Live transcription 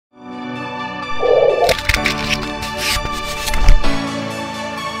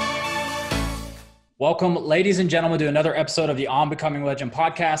Welcome, ladies and gentlemen, to another episode of the On Becoming Legend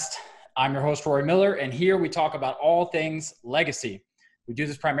podcast. I'm your host, Rory Miller, and here we talk about all things legacy. We do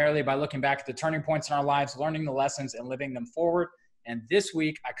this primarily by looking back at the turning points in our lives, learning the lessons, and living them forward. And this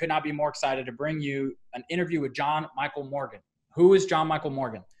week, I could not be more excited to bring you an interview with John Michael Morgan. Who is John Michael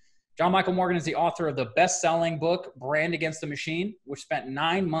Morgan? John Michael Morgan is the author of the best-selling book, Brand Against the Machine, which spent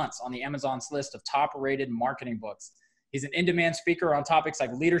 9 months on the Amazon's list of top-rated marketing books. He's an in-demand speaker on topics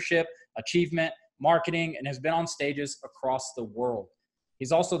like leadership, achievement, marketing, and has been on stages across the world.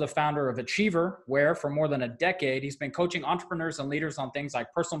 He's also the founder of ACHIEVR, where for more than a decade, he's been coaching entrepreneurs and leaders on things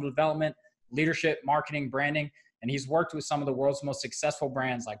like personal development, leadership, marketing, branding, and he's worked with some of the world's most successful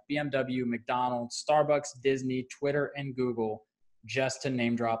brands like BMW, McDonald's, Starbucks, Disney, Twitter, and Google, just to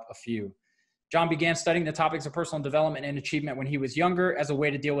name drop a few. John began studying the topics of personal development and achievement when he was younger as a way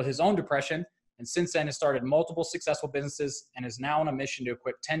to deal with his own depression, and since then has started multiple successful businesses and is now on a mission to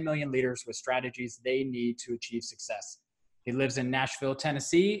equip 10 million leaders with strategies they need to achieve success. He lives in Nashville,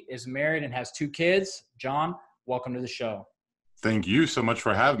 Tennessee, is married, and has 2 kids. John, welcome to the show. Thank you so much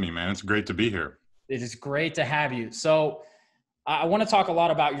for having me, man. It's great to be here. It is great to have you. So I want to talk a lot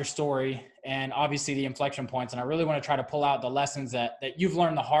about your story and obviously the inflection points. And I really want to try to pull out the lessons that you've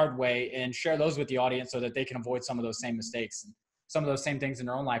learned the hard way and share those with the audience so that they can avoid some of those same mistakes and some of those same things in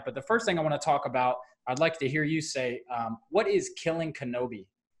their own life. But the first thing I want to talk about, I'd like to hear you say, what is killing Kenobi?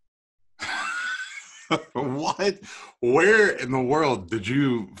 What? Where in the world did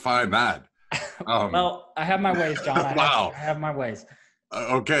you find that? Well, I have my ways, John. I have my ways.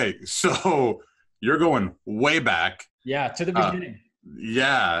 Okay, so you're going way back. Yeah, to the beginning.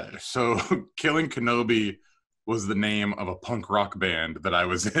 Yeah, so Killing Kenobi was the name of a punk rock band that I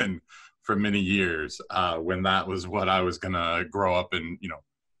was in for many years when that was what I was going to grow up and,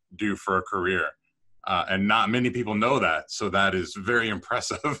 do for a career. And not many people know that. So that is very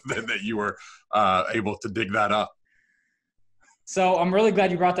impressive that you were able to dig that up. So I'm really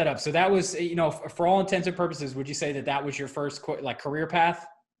glad you brought that up. So that was, for all intents and purposes, would you say that was your first career path?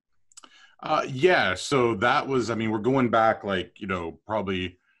 Yeah. So that was, we're going back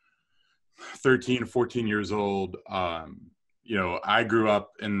probably 13, 14 years old. I grew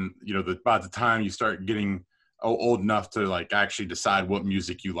up in, about the time you start getting old enough to actually decide what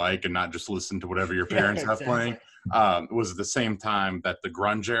music you like and not just listen to whatever your parents have playing. It was at the same time that the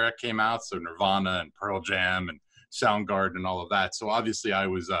grunge era came out. So Nirvana and Pearl Jam and Soundgarden and all of that. So obviously I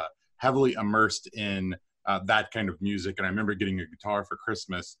was heavily immersed in that kind of music. And I remember getting a guitar for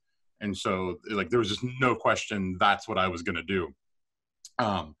Christmas. And so there was just no question that's what I was going to do.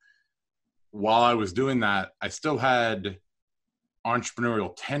 While I was doing that, I still had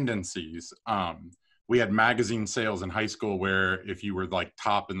entrepreneurial tendencies. We had magazine sales in high school where if you were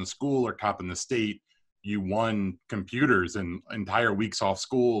top in the school or top in the state, you won computers and entire weeks off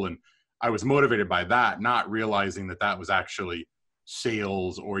school. And I was motivated by that, not realizing that was actually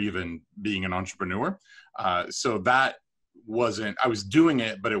sales or even being an entrepreneur. So that wasn't, I was doing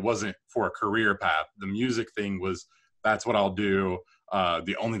it, but it wasn't for a career path. The music thing was, that's what I'll do.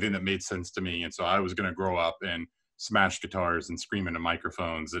 The only thing that made sense to me. And so I was going to grow up and smash guitars and scream into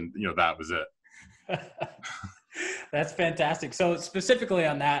microphones. And, that was it. That's fantastic. So specifically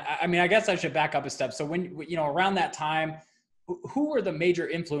on that, I guess I should back up a step. So when, around that time, who were the major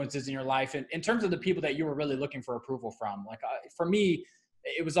influences in your life in terms of the people that you were really looking for approval from? For me,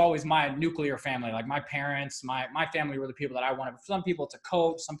 it was always my nuclear family, my parents, my family were the people that I wanted. For some people it's a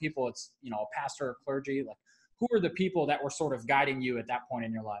coach, some people it's, a pastor or clergy. Who were the people that were sort of guiding you at that point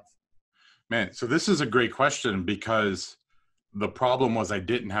in your life? Man, so this is a great question because the problem was I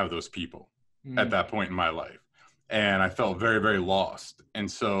didn't have those people at that point in my life. And I felt very, very lost.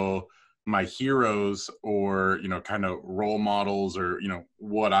 And so my heroes or, kind of role models or,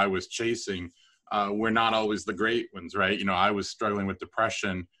 what I was chasing were not always the great ones, right? I was struggling with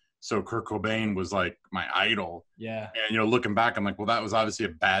depression. So Kurt Cobain was my idol. Yeah. And, looking back, I'm well, that was obviously a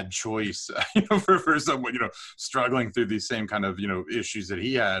bad choice, for someone, struggling through these same kind of, issues that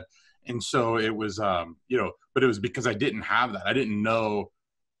he had. And so it was, but it was because I didn't have that. I didn't know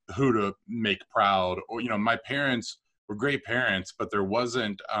who to make proud or, my parents were great parents, but there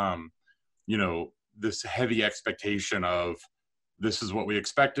wasn't, this heavy expectation of this is what we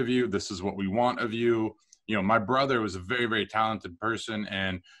expect of you. This is what we want of you. My brother was a very, very talented person.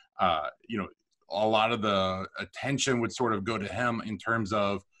 And, a lot of the attention would sort of go to him in terms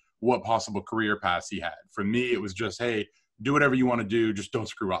of what possible career paths he had. For me, it was just, hey, do whatever you want to do. Just don't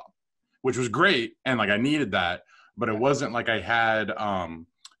screw up, which was great. And I needed that, but it wasn't I had,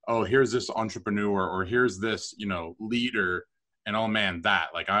 oh, here's this entrepreneur or here's this, leader. And oh man, that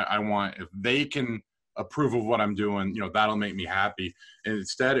I want, if they can approve of what I'm doing, that'll make me happy. And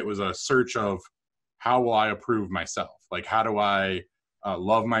instead it was a search of how will I approve myself? Like, how do I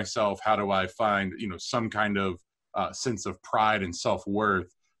love myself? How do I find, some kind of sense of pride and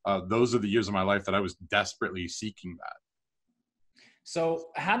self-worth? Those are the years of my life that I was desperately seeking that. So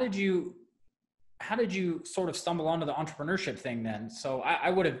how did you sort of stumble onto the entrepreneurship thing then? So I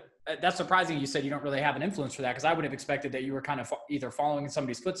would have, that's surprising. You said you don't really have an influence for that, because I would have expected that you were kind of either following in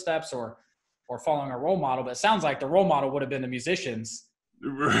somebody's footsteps or following a role model, but it sounds like the role model would have been the musicians.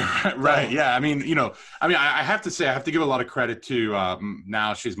 Right. Yeah. I mean, I have to say, I have to give a lot of credit to,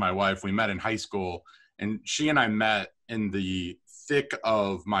 now she's my wife. We met in high school, and she and I met in the thick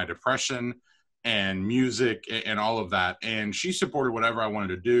of my depression and music and all of that. And she supported whatever I wanted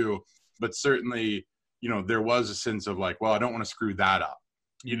to do, but certainly, there was a sense of like, well, I don't want to screw that up.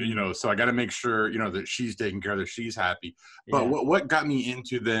 So I got to make sure, that she's taken care of, that she's happy. But what got me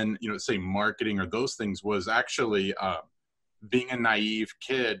into then, say marketing or those things was actually, being a naive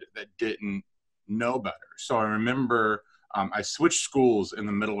kid that didn't know better. So I remember I switched schools in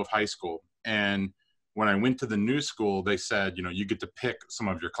the middle of high school. And when I went to the new school, they said, you get to pick some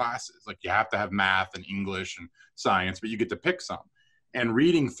of your classes. Like, you have to have math and English and science, but you get to pick some. And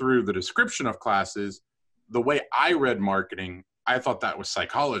reading through the description of classes, the way I read marketing, I thought that was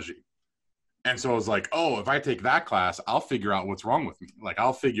psychology. And so I was like, oh, if I take that class, I'll figure out what's wrong with me. Like,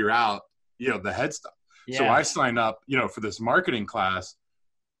 I'll figure out, the head stuff. Yeah. So I signed up, for this marketing class,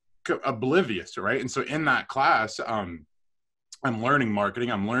 oblivious, right? And so in that class, I'm learning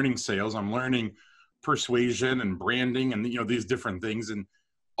marketing, I'm learning sales, I'm learning persuasion and branding and, these different things. And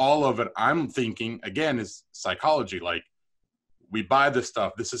all of it, I'm thinking, again, is psychology. Like, we buy this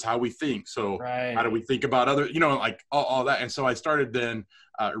stuff. This is how we think. So how do we think about other, like all that. And so I started then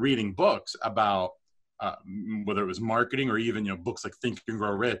reading books about whether it was marketing or even, books like Think and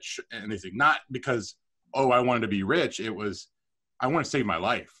Grow Rich and anything, not because, oh, I wanted to be rich. It was, I want to save my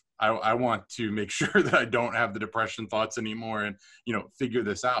life. I want to make sure that I don't have the depression thoughts anymore and, figure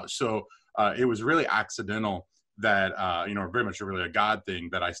this out. So it was really accidental that, very much really a God thing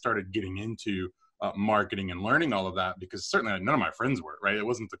that I started getting into marketing and learning all of that, because certainly none of my friends were, right? It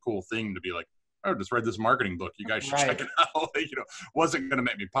wasn't the cool thing to be like, oh, just read this marketing book. You guys should check it out. Wasn't going to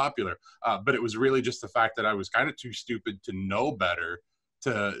make me popular. But it was really just the fact that I was kind of too stupid to know better,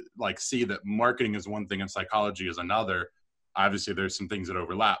 to like see that marketing is one thing and psychology is another. Obviously there's some things that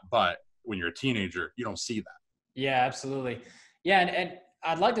overlap, but when you're a teenager, you don't see that. Yeah, absolutely. Yeah. And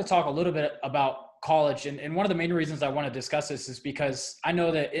I'd like to talk a little bit about college. And one of the main reasons I want to discuss this is because I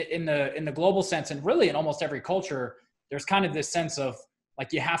know that in the global sense, and really in almost every culture, there's kind of this sense of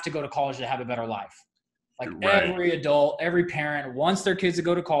like, you have to go to college to have a better life. Like every adult, every parent wants their kids to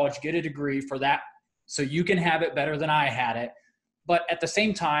go to college, get a degree for that, so you can have it better than I had it. But at the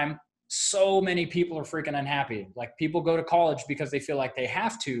same time, so many people are freaking unhappy. Like, people go to college because they feel like they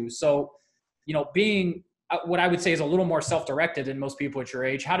have to. So, being what I would say is a little more self-directed than most people at your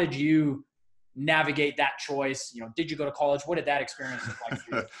age, how did you navigate that choice? Did you go to college? What did that experience look like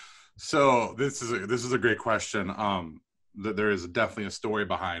for you? So this is a great question. That there is definitely a story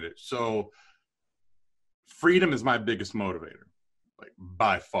behind it. So freedom is my biggest motivator, like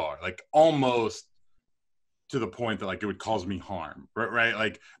by far, like almost to the point that like it would cause me harm, right?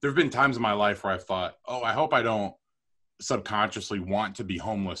 Like, there've been times in my life where I've thought, oh, I hope I don't subconsciously want to be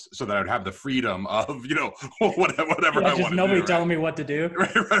homeless so that I'd have the freedom of, whatever I want. Nobody telling me what to do.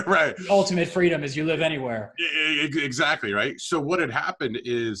 Right. The ultimate freedom is you live anywhere. Exactly. Right. So what had happened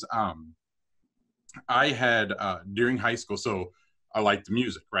is, I had, during high school, so I liked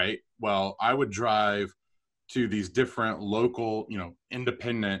music, right? Well, I would drive to these different local,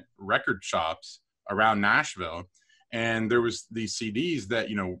 independent record shops around Nashville. And there was these CDs that,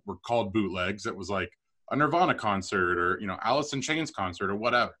 were called bootlegs. That was like a Nirvana concert or, Alice in Chains concert or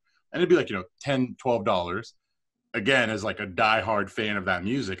whatever. And it'd be like, $10, $12. Again, as like a diehard fan of that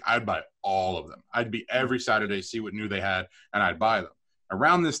music, I'd buy all of them. I'd be every Saturday, see what new they had, and I'd buy them.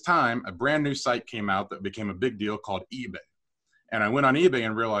 Around this time, a brand new site came out that became a big deal called eBay. And I went on eBay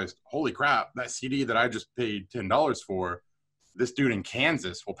and realized, holy crap, that CD that I just paid $10 for, this dude in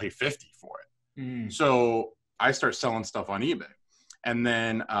Kansas will pay $50 for it. Mm. So I start selling stuff on eBay. And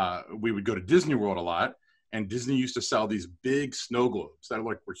then we would go to Disney World a lot. And Disney used to sell these big snow globes that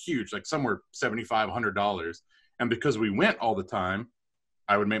were huge, like some were $75, $100. And because we went all the time,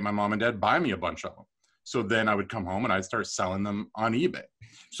 I would make my mom and dad buy me a bunch of them. So then I would come home and I'd start selling them on eBay.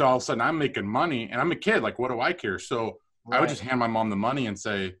 So all of a sudden I'm making money and I'm a kid. Like, what do I care? So I would just hand my mom the money and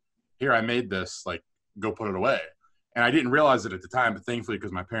say, here, I made this, like, go put it away. And I didn't realize it at the time, but thankfully,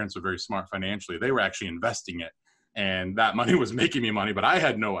 because my parents were very smart financially, they were actually investing it. And that money was making me money, but I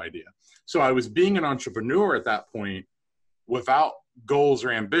had no idea. So I was being an entrepreneur at that point without goals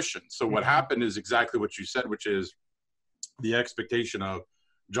or ambitions. So what happened is exactly what you said, which is the expectation of,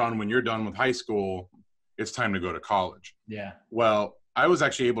 John, when you're done with high school, it's time to go to college. Yeah. Well, I was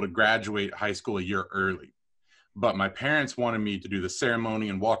actually able to graduate high school a year early, but my parents wanted me to do the ceremony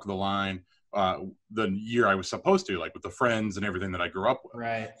and walk the line the year I was supposed to, like with the friends and everything that I grew up with.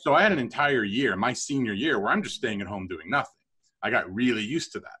 Right. So I had an entire year, my senior year, where I'm just staying at home doing nothing. I got really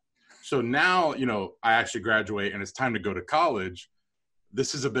used to that. So now, you know, I actually graduate and it's time to go to college.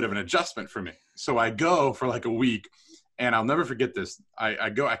 This is a bit of an adjustment for me. So I go for like a week, and I'll never forget this.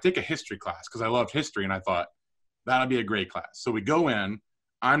 I take a history class because I loved history, and I thought that'll be a great class. So we go in.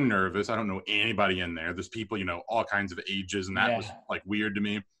 I'm nervous. I don't know anybody in there. There's people, you know, all kinds of ages, and that was like weird to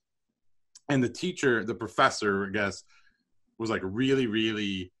me. And the teacher, the professor, I guess, was like really,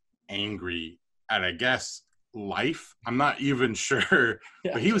 really angry at, I guess, life. I'm not even sure,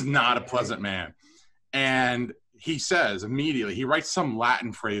 but he was not a pleasant man. And he says immediately, he writes some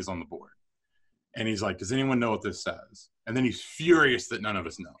Latin phrase on the board. And he's like, does anyone know what this says? And then he's furious that none of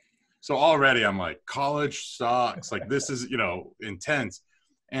us know. So already I'm like, college sucks. Like, this is, you know, intense.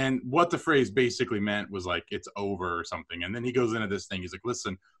 And what the phrase basically meant was like, it's over or something. And then he goes into this thing. He's like,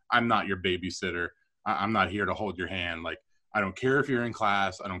 listen, I'm not your babysitter. I'm not here to hold your hand. Like, I don't care if you're in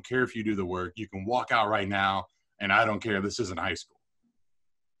class. I don't care if you do the work. You can walk out right now, and I don't care. This isn't high school.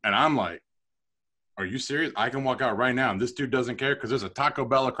 And I'm like, are you serious? I can walk out right now, and this dude doesn't care because there's a Taco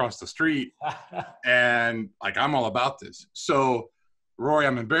Bell across the street. And like, I'm all about this. So, Rory,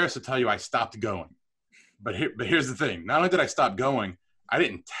 I'm embarrassed to tell you I stopped going. But here's the thing. Not only did I stop going, I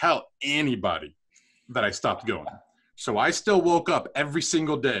didn't tell anybody that I stopped going. So I still woke up every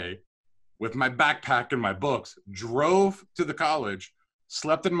single day with my backpack and my books, drove to the college,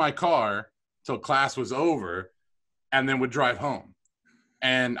 slept in my car till class was over, and then would drive home.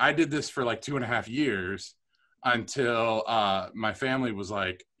 And I did this for like 2.5 years until my family was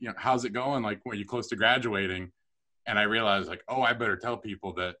like, you know, how's it going? Like, were you close to graduating? And I realized, like, oh, I better tell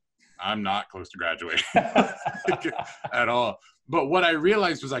people that I'm not close to graduating at all. But what I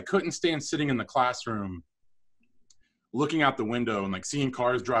realized was I couldn't stand sitting in the classroom looking out the window and like seeing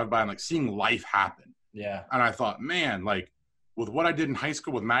cars drive by and like seeing life happen. Yeah. And I thought, man, like with what I did in high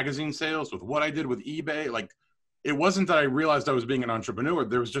school with magazine sales, with what I did with eBay, like it wasn't that I realized I was being an entrepreneur.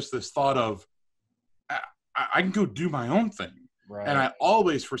 There was just this thought of I can go do my own thing. Right. And I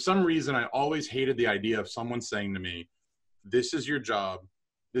always, for some reason, I always hated the idea of someone saying to me, this is your job.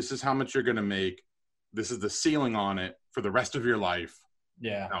 This is how much you're going to make. This is the ceiling on it for the rest of your life.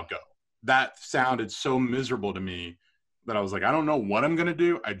 Yeah. Now go. That sounded so miserable to me that I was like, I don't know what I'm going to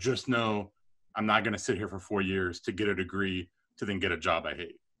do. I just know I'm not going to sit here for 4 years to get a degree to then get a job I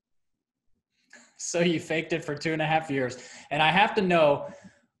hate. So you faked it for 2.5 years. And I have to know,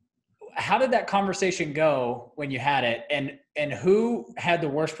 how did that conversation go when you had it? And who had the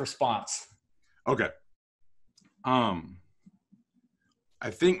worst response? Okay. I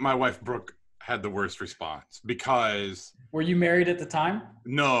think my wife, Brooke, had the worst response because... Were you married at the time?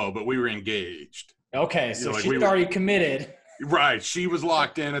 No, but we were engaged. Okay, so she's already committed. Right. She was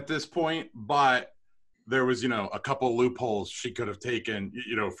locked in at this point, but there was, a couple loopholes she could have taken,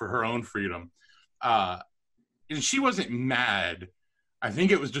 for her own freedom. And she wasn't mad. I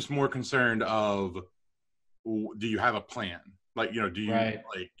think it was just more concerned of, do you have a plan? Like, do you, right.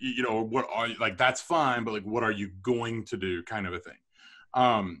 What are you, like, that's fine, but like, what are you going to do kind of a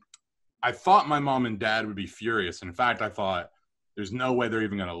thing? I thought my mom and dad would be furious. In fact, I thought there's no way they're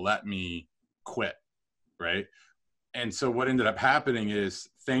even going to let me quit. Right. And so what ended up happening is,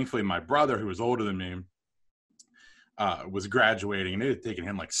 thankfully, my brother, who was older than me, was graduating, and it had taken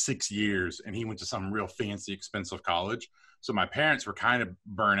him like 6 years, and he went to some real fancy, expensive college. So my parents were kind of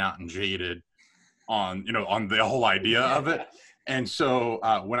burnt out and jaded on the whole idea of it. And so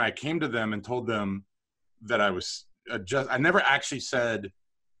when I came to them and told them that I was I never actually said,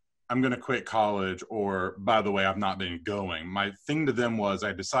 I'm going to quit college, or by the way, I've not been going. My thing to them was,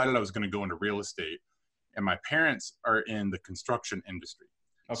 I decided I was going to go into real estate, and my parents are in the construction industry.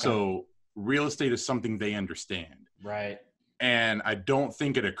 Okay. So real estate is something they understand. Right. And I don't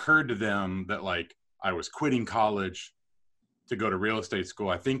think it occurred to them that like I was quitting college to go to real estate school.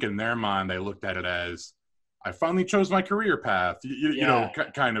 I think in their mind, they looked at it as, I finally chose my career path,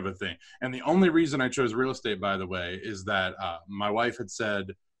 kind of a thing. And the only reason I chose real estate, by the way, is that my wife had said,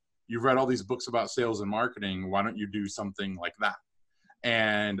 you've read all these books about sales and marketing. Why don't you do something like that?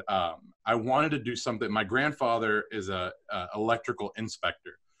 And I wanted to do something. My grandfather is a electrical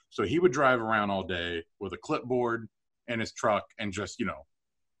inspector. So he would drive around all day with a clipboard in his truck and just,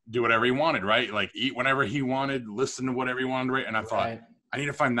 do whatever he wanted, right? Like eat whenever he wanted, listen to whatever he wanted, right? And I thought, I need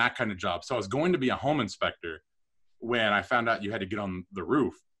to find that kind of job. So I was going to be a home inspector, when I found out you had to get on the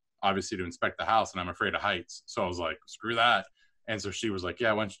roof, obviously to inspect the house, and I'm afraid of heights. So I was like, screw that. And so she was like,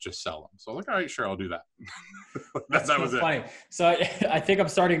 yeah, why don't you just sell them? So I was like, all right, sure, I'll do that. That's that so was funny. it. So I think I'm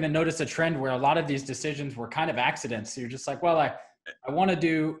starting to notice a trend where a lot of these decisions were kind of accidents. So you're just like, well, I want to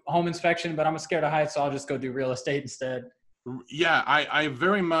do home inspection, but I'm scared of heights, so I'll just go do real estate instead. Yeah, I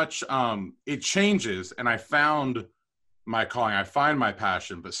very much, it changes, and I found my calling. I find my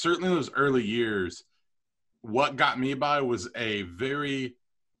passion, but certainly in those early years, what got me by was a very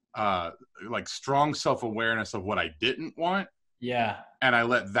like strong self-awareness of what I didn't want. Yeah. And I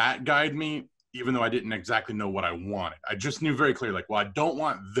let that guide me, even though I didn't exactly know what I wanted. I just knew very clearly, like, well, I don't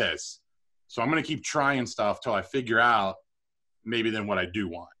want this. So I'm going to keep trying stuff till I figure out maybe then what I do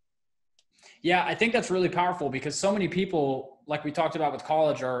want. Yeah, I think that's really powerful because so many people, like we talked about with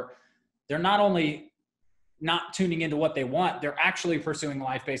college, they're not only not tuning into what they want, they're actually pursuing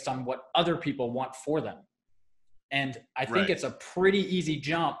life based on what other people want for them. And I think it's a pretty easy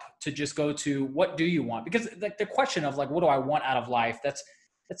jump to just go to what do you want? Because the question of like, what do I want out of life? That's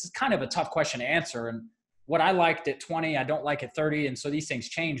kind of a tough question to answer. And what I liked at 20, I don't like at 30. And so these things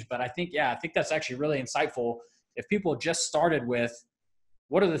change. But I think that's actually really insightful. If people just started with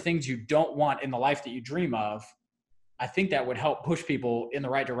what are the things you don't want in the life that you dream of, I think that would help push people in the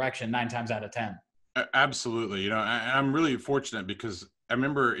right direction 9 times out of 10. Absolutely. You know, I'm really fortunate because I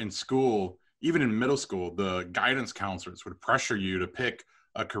remember in school, even in middle school, the guidance counselors would pressure you to pick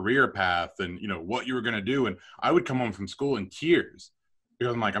a career path and, you know, what you were going to do. And I would come home from school in tears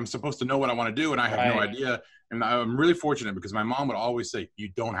because I'm like, I'm supposed to know what I want to do. And I have no idea. And I'm really fortunate because my mom would always say, you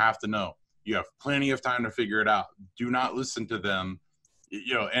don't have to know. You have plenty of time to figure it out. Do not listen to them,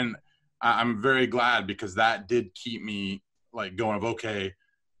 you know, and I'm very glad because that did keep me like going of, okay,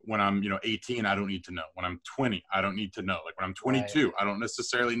 when I'm, 18, I don't need to know. When I'm 20, I don't need to know. Like when I'm 22, I don't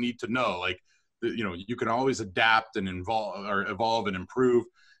necessarily need to know. Like, you can always adapt and evolve and improve.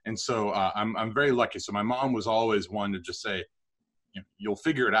 And so I'm very lucky. So my mom was always one to just say, you'll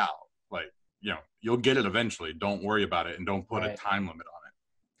figure it out. Like, you'll get it eventually. Don't worry about it. And don't put a time limit on it.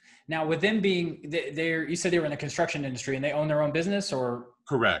 Now with them being there, you said they were in the construction industry and they own their own business or?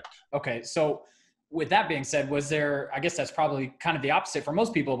 Correct. Okay. So with that being said, was there, I guess that's probably kind of the opposite for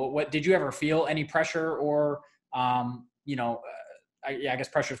most people, but did you ever feel any pressure or, I guess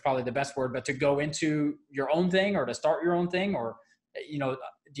pressure is probably the best word, but to go into your own thing or to start your own thing or,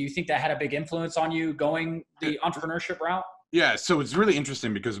 do you think that had a big influence on you going the entrepreneurship route? Yeah. So it's really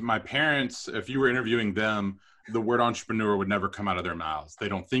interesting because my parents, if you were interviewing them, the word entrepreneur would never come out of their mouths. They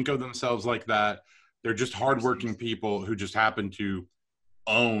don't think of themselves like that. They're just hardworking people who just happen to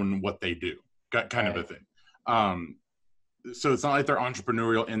own what they do, kind of a thing. So it's not like they're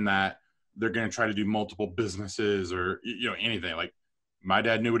entrepreneurial in that they're going to try to do multiple businesses or, anything. Like my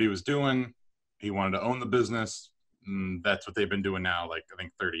dad knew what he was doing. He wanted to own the business. That's what they've been doing now, like I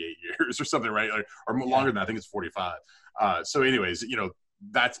think 38 years or something, right? Or longer than that. I think it's 45. So anyways,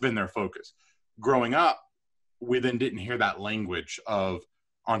 that's been their focus. Growing up, we then didn't hear that language of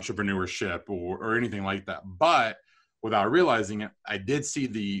entrepreneurship or anything like that. But without realizing it, I did see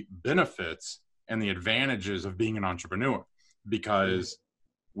the benefits and the advantages of being an entrepreneur because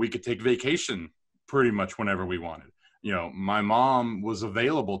we could take vacation pretty much whenever we wanted. My mom was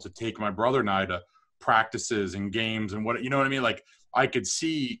available to take my brother and I to practices and games and what I mean? Like I could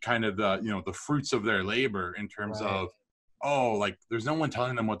see kind of the, the fruits of their labor in terms of, like there's no one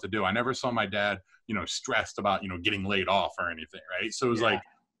telling them what to do. I never saw my dad, stressed about, getting laid off or anything. Right. So it was like,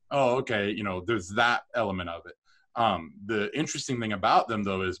 oh, okay. There's that element of it. The interesting thing about them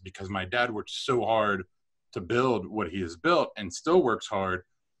though, is because my dad worked so hard to build what he has built and still works hard.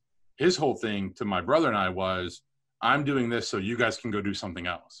 His whole thing to my brother and I was, I'm doing this so you guys can go do something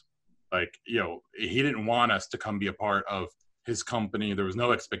else. Like, he didn't want us to come be a part of his company. There was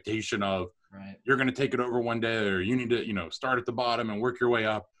no expectation of you're going to take it over one day or you need to, start at the bottom and work your way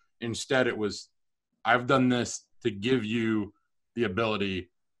up. Instead, it was, I've done this to give you the ability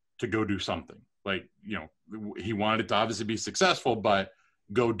to go do something. Like, he wanted it to obviously be successful, but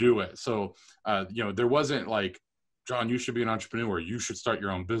go do it. So, there wasn't like, John, you should be an entrepreneur. You should start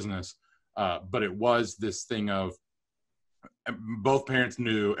your own business. But it was this thing of both parents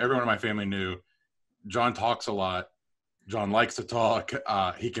knew, everyone in my family knew, John talks a lot. John likes to talk.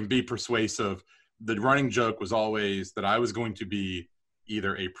 He can be persuasive. The running joke was always that I was going to be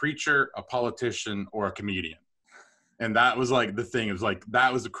either a preacher, a politician, or a comedian. And that was like the thing. It was like,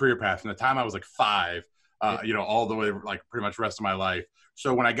 that was the career path. From the time I was like 5, all the way like pretty much the rest of my life.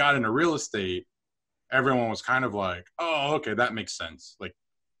 So when I got into real estate, everyone was kind of like, oh, okay, that makes sense. Like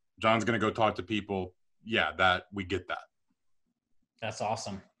John's going to go talk to people. Yeah, that we get that. That's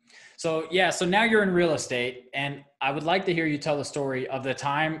awesome. So yeah, so now you're in real estate, and I would like to hear you tell the story of the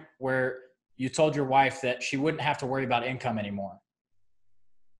time where you told your wife that she wouldn't have to worry about income anymore,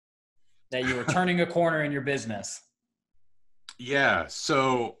 that you were turning a corner in your business. Yeah.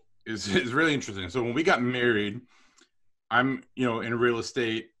 So it's really interesting. So when we got married, I'm, in real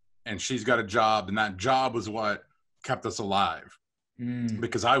estate and she's got a job, and that job was what kept us alive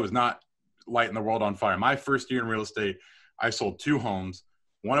because I was not lighting the world on fire. My first year in real estate, I sold 2 homes.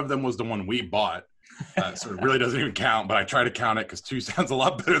 One of them was the one we bought. So it really doesn't even count, but I try to count it because 2 sounds a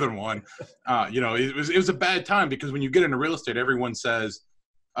lot better than 1. It was a bad time because when you get into real estate, everyone says,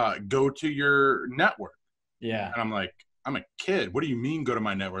 go to your network. Yeah. And I'm like, I'm a kid. What do you mean go to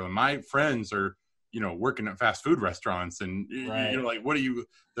my network? And my friends are, working at fast food restaurants, and Right. like,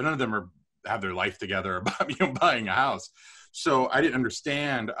 none of them have their life together or buying a house. So I didn't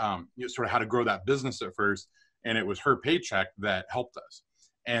understand, sort of how to grow that business at first. And it was her paycheck that helped us.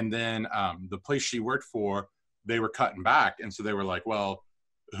 And then the place she worked for, they were cutting back. And so they were like, well,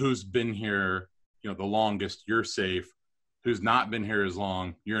 who's been here, the longest, you're safe. Who's not been here as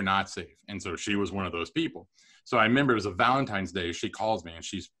long, you're not safe. And so she was one of those people. So I remember it was a Valentine's Day. She calls me and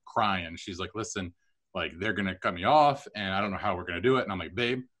she's crying. She's like, listen, like, they're going to cut me off and I don't know how we're going to do it. And I'm like,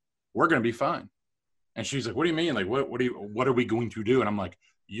 babe, we're going to be fine. And she's like, what do you mean? Like, what are we going to do? And I'm like,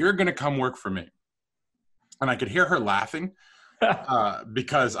 you're going to come work for me. And I could hear her laughing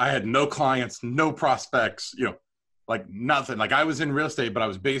because I had no clients, no prospects, like nothing. Like, I was in real estate, but I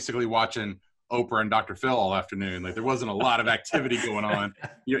was basically watching Oprah and Dr. Phil all afternoon. Like, there wasn't a lot of activity going on,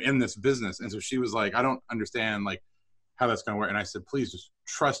 in this business. And so she was like, I don't understand like how that's going to work. And I said, please just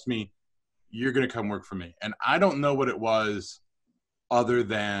trust me. You're going to come work for me. And I don't know what it was other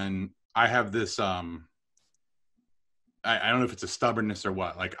than I have this, I don't know if it's a stubbornness or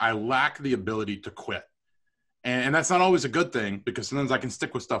what, like I lack the ability to quit. And that's not always a good thing because sometimes I can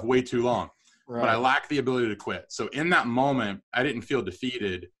stick with stuff way too long, Right. But I lack the ability to quit. So in that moment, I didn't feel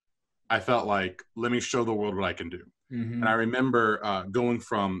defeated. I felt like, let me show the world what I can do. Mm-hmm. And I remember going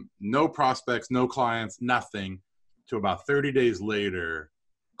from no prospects, no clients, nothing, to about 30 days later,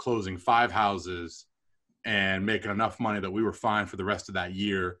 closing 5 houses and making enough money that we were fine for the rest of that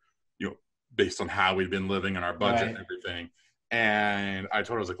year, based on how we'd been living and our budget and everything. And I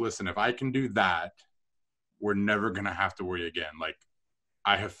told her, I was like, listen, if I can do that, we're never going to have to worry again. Like,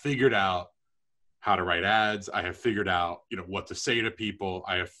 I have figured out how to write ads. I have figured out, what to say to people.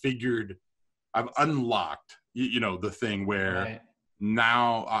 I've unlocked, the thing where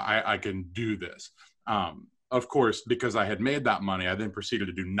now I can do this. Of course, because I had made that money, I then proceeded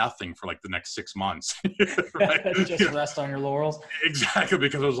to do nothing for like the next 6 months. Right? Just rest on your laurels. Exactly.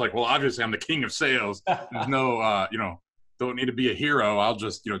 Because I was like, well, obviously I'm the king of sales. There's no, don't need to be a hero. I'll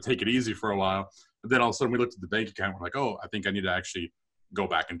just, take it easy for a while. But then all of a sudden we looked at the bank account. We're like, oh, I think I need to actually go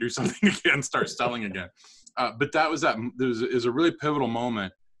back and do something again, start selling again. But that was is a really pivotal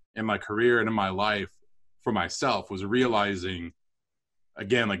moment in my career and in my life for myself, was realizing,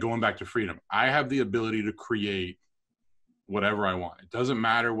 again, like going back to freedom, I have the ability to create whatever I want. It doesn't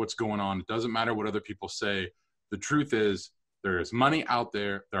matter what's going on. It doesn't matter what other people say. The truth is, there is money out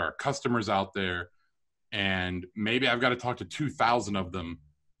there. There are customers out there. And maybe I've got to talk to 2,000 of them,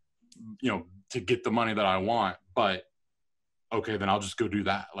 to get the money that I want. But okay, then I'll just go do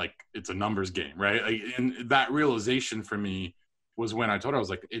that. Like, it's a numbers game, right? Like, and that realization for me was when I told her, I was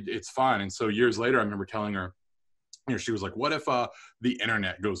like, it's fine. And so years later, I remember telling her, she was like, what if the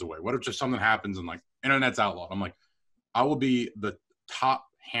internet goes away? What if just something happens and like internet's outlawed? I'm like, I will be the top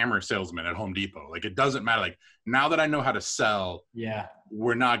hammer salesman at Home Depot. Like, it doesn't matter. Like, now that I know how to sell,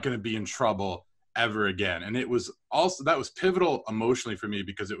 we're not going to be in trouble ever again. And it was also, that was pivotal emotionally for me,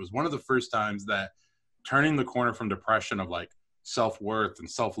 because it was one of the first times that turning the corner from depression of like self-worth and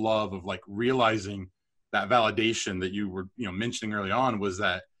self-love, of like realizing that validation that you were, mentioning early on, was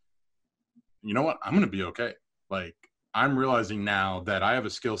that, you know what, I'm going to be okay. Like, I'm realizing now that I have a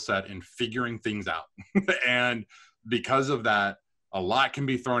skill set in figuring things out. And because of that, a lot can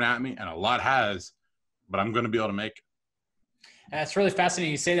be thrown at me, and a lot has, but I'm going to be able to make it. And it's really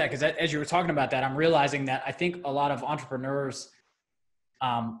fascinating you say that, because as you were talking about that, I'm realizing that I think a lot of entrepreneurs,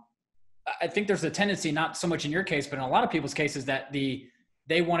 I think there's a tendency, not so much in your case, but in a lot of people's cases, that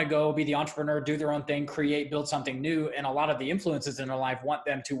they want to go be the entrepreneur, do their own thing, create, build something new. And a lot of the influences in their life want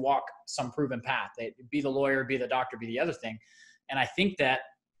them to walk some proven path. They be the lawyer, be the doctor, be the other thing. And I think that,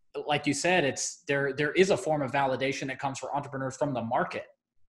 like you said, there is a form of validation that comes for entrepreneurs from the market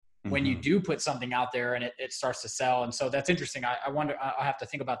when you do put something out there and it starts to sell. And so that's interesting. I wonder, I'll have to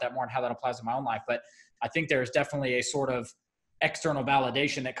think about that more and how that applies to my own life. But I think there's definitely a sort of external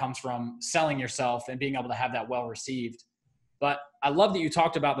validation that comes from selling yourself and being able to have that well received. But I love that you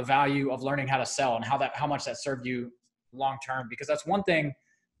talked about the value of learning how to sell and how much that served you long-term, because that's one thing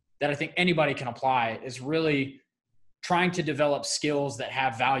that I think anybody can apply, is really trying to develop skills that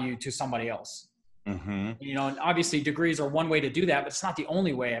have value to somebody else. Mm-hmm. You know, and obviously degrees are one way to do that, but it's not the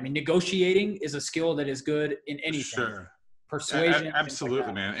only way. I mean, negotiating is a skill that is good in anything. Sure. Persuasion. Absolutely,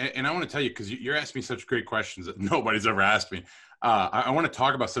 like man. And I want to tell you, because you're asking me such great questions that nobody's ever asked me. I want to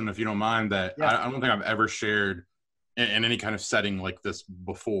talk about something, if you don't mind, that I don't think I've ever shared in any kind of setting like this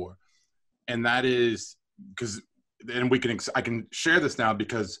before. And that is because, and I can share this now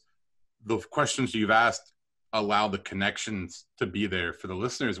because the questions you've asked allow the connections to be there for the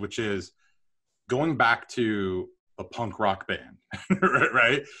listeners, which is going back to a punk rock band,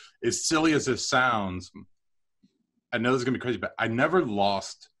 right? As silly as this sounds, I know this is going to be crazy, but I never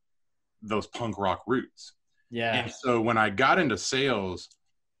lost those punk rock roots. Yeah. And so when I got into sales,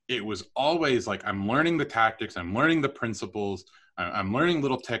 it was always like, I'm learning the tactics, I'm learning the principles, I'm learning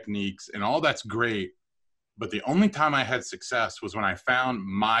little techniques, and all that's great. But the only time I had success was when I found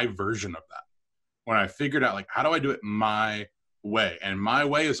my version of that. When I figured out, like, how do I do it my way? And my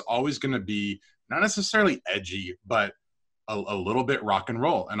way is always going to be not necessarily edgy, but a little bit rock and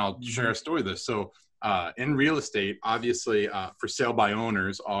roll. And I'll share a story of this. So in real estate, obviously, for sale by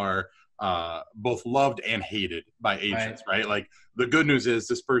owners are both loved and hated by agents, right? Like, the good news is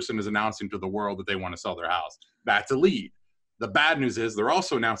this person is announcing to the world that they want to sell their house. That's a lead. The bad news is they're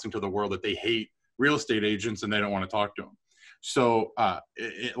also announcing to the world that they hate real estate agents and they don't want to talk to them. So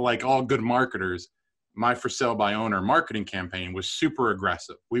like all good marketers, my for sale by owner marketing campaign was super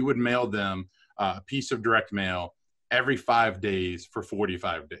aggressive. We would mail them a piece of direct mail every 5 days for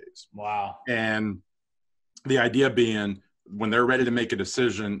 45 days. Wow. And the idea being, when they're ready to make a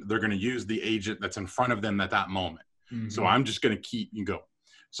decision, they're going to use the agent that's in front of them at that moment. Mm-hmm. So I'm just going to keep you going.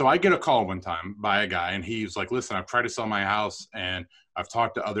 So I get a call one time by a guy, and he's like, listen, I've tried to sell my house and I've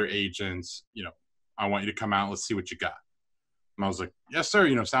talked to other agents, I want you to come out. Let's see what you got. And I was like, yes,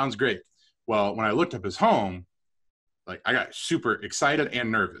 sir. Sounds great. Well, when I looked up his home, like, I got super excited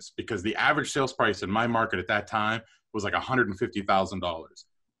and nervous because the average sales price in my market at that time was like $150,000.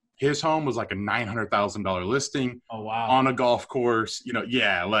 His home was like a $900,000 listing. Oh, wow. On a golf course,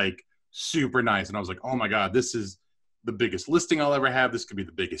 like super nice. And I was like, oh my God, this is the biggest listing I'll ever have. This could be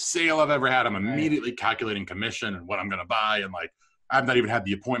the biggest sale I've ever had. I'm immediately calculating commission and what I'm going to buy. And like, I've not even had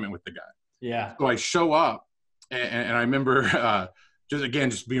the appointment with the guy. Yeah. So I show up and I remember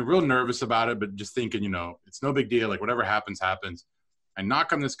just being real nervous about it, but just thinking, it's no big deal. Like, whatever happens, happens. I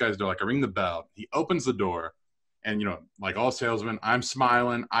knock on this guy's door. Like, I ring the bell. He opens the door and, like all salesmen, I'm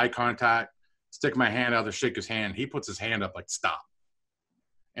smiling, eye contact, stick my hand out to shake his hand. He puts his hand up like, stop.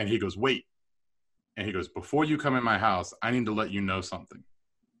 And he goes, wait. And he goes, before you come in my house, I need to let you know something.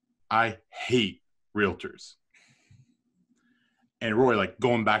 I hate realtors. And Rory, like,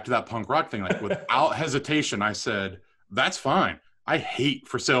 going back to that punk rock thing, like, without hesitation, I said, that's fine. I hate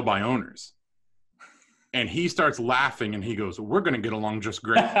for sale by owners. And he starts laughing and he goes, we're going to get along just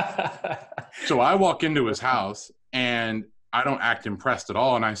great. So I walk into his house and I don't act impressed at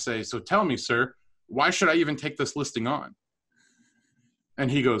all. And I say, so tell me, sir, why should I even take this listing on?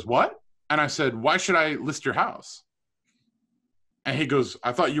 And he goes, what? And I said, why should I list your house? And he goes,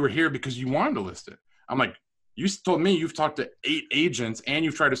 I thought you were here because you wanted to list it. I'm like, you told me you've talked to 8 agents and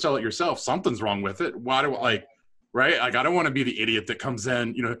you've tried to sell it yourself. Something's wrong with it. Why do I right? Like, I don't want to be the idiot that comes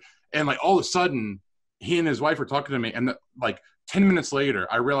in, and like all of a sudden he and his wife were talking to me. And like 10 minutes later,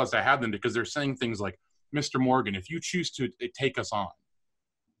 I realized I had them because they're saying things like, Mr. Morgan, if you choose to take us on,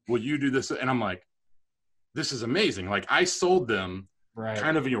 will you do this? And I'm like, this is amazing. Like, I sold them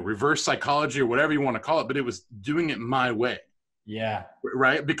kind of, reverse psychology or whatever you want to call it, but it was doing it my way. Yeah.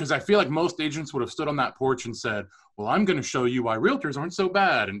 Right. Because I feel like most agents would have stood on that porch and said, well, I'm going to show you why realtors aren't so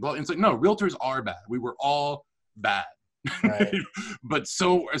bad. And it's like, no, realtors are bad. We were all bad. Right. But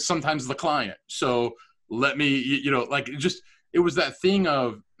so sometimes the client. So let me, it was that thing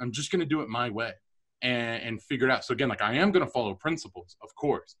of, I'm just going to do it my way and figure it out. So again, like, I am going to follow principles, of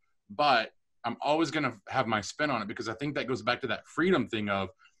course, but I'm always going to have my spin on it, because I think that goes back to that freedom thing of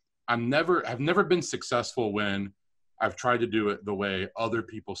I've never been successful when I've tried to do it the way other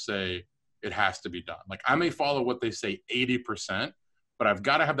people say it has to be done. Like, I may follow what they say 80%, but I've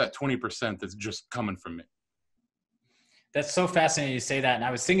got to have that 20% that's just coming from me. That's so fascinating you say that. And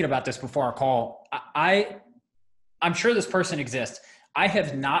I was thinking about this before our call. I'm sure this person exists. I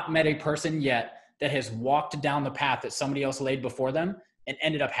have not met a person yet that has walked down the path that somebody else laid before them and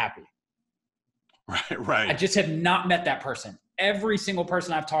ended up happy. Right. I just have not met that person. Every single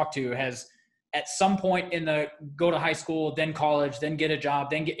person I've talked to has, at some point in the go to high school, then college, then get a job,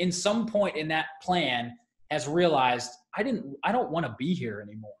 then in some point in that plan, has realized I don't want to be here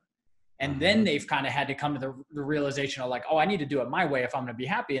anymore. And then they've kind of had to come to the realization of like, oh, I need to do it my way if I'm going to be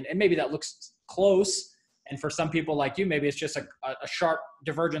happy. And maybe that looks close. And for some people like you, maybe it's just a sharp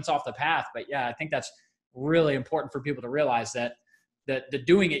divergence off the path. But yeah, I think that's really important for people to realize that the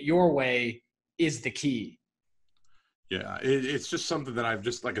doing it your way is the key. Yeah, it's just something that I've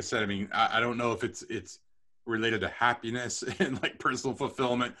just, like I said, I mean, I don't know if it's related to happiness and like personal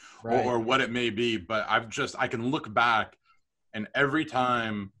fulfillment or what it may be, but I can look back, and every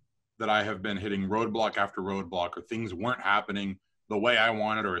time that I have been hitting roadblock after roadblock, or things weren't happening the way I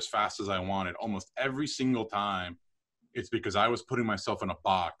wanted or as fast as I wanted, almost every single time, it's because I was putting myself in a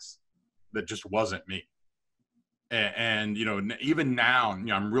box that just wasn't me. And you know, even now, you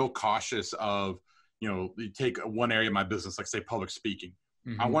know, I'm real cautious of, you know, you take one area of my business, like say public speaking.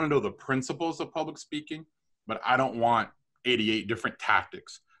 I want to know the principles of public speaking, but I don't want 88 different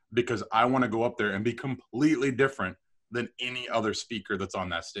tactics, because I want to go up there and be completely different than any other speaker that's on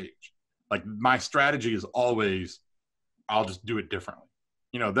that stage. Like my strategy is always, I'll just do it differently.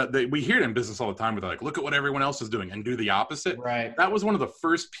 You know, we hear it in business all the time, where they're like, look at what everyone else is doing and do the opposite. Right. That was one of the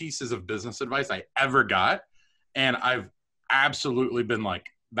first pieces of business advice I ever got. And I've absolutely been like,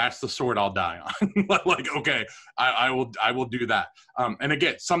 that's the sword I'll die on. Like, okay, I will do that. And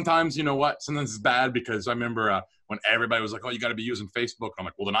again, sometimes, you know what, sometimes it's bad, because I remember when everybody was like, oh, you got to be using Facebook. I'm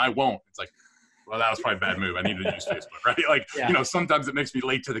like, well, then I won't. It's like, well, that was probably a bad move. I needed to use Facebook, right? Like, you know, sometimes it makes me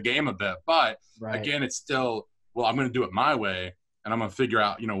late to the game a bit, but again, it's still, well, I'm going to do it my way, and I'm going to figure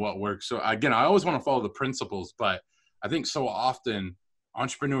out, you know, what works. So again, I always want to follow the principles, but I think so often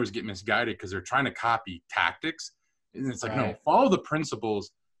entrepreneurs get misguided because they're trying to copy tactics. And it's like, no, follow the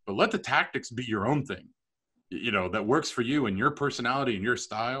principles, but let the tactics be your own thing, you know, that works for you and your personality and your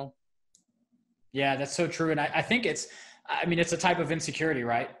style. Yeah, that's so true. And I think it's a type of insecurity,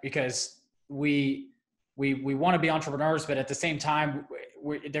 right? Because we want to be entrepreneurs, but at the same time,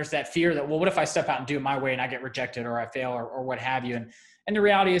 there's that fear that, well, what if I step out and do it my way and I get rejected or I fail or what have you? And the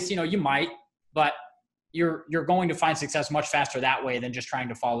reality is, you know, you might, but you're going to find success much faster that way than just trying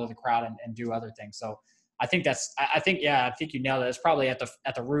to follow the crowd and do other things. So I think I think you nailed it. It's probably at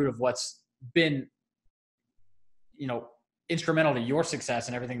the root of what's been, you know, instrumental to your success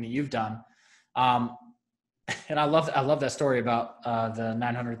and everything that you've done. And I love that story about the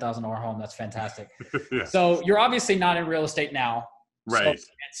 $900,000 home. That's fantastic. Yeah. So you're obviously not in real estate now. Right. So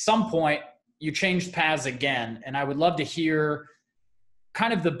at some point you changed paths again. And I would love to hear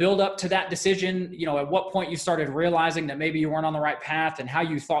kind of the build up to that decision. You know, at what point you started realizing that maybe you weren't on the right path, and how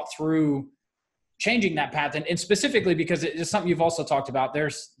you thought through changing that path. And specifically because it's something you've also talked about,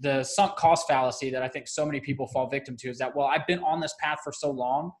 there's the sunk cost fallacy that I think so many people fall victim to, is that, well, I've been on this path for so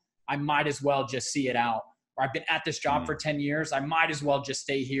long, I might as well just see it out. Or I've been at this job for 10 years. I might as well just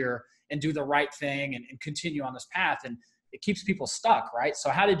stay here and do the right thing and continue on this path. And it keeps people stuck, right?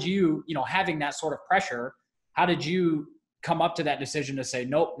 So how did you, you know, having that sort of pressure, how did you come up to that decision to say,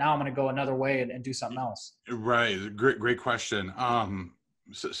 nope, now I'm going to go another way and do something else? Right. Great question.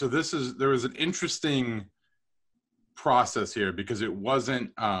 So there was an interesting process here, because it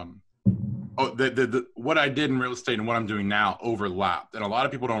wasn't, what I did in real estate and what I'm doing now overlapped. And a lot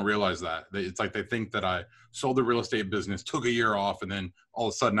of people don't realize that. It's like they think that I sold the real estate business, took a year off, and then all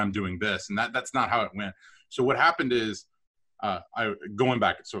of a sudden I'm doing this. And that's not how it went. So what happened is, going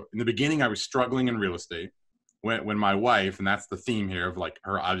back, so in the beginning I was struggling in real estate when my wife, and that's the theme here of like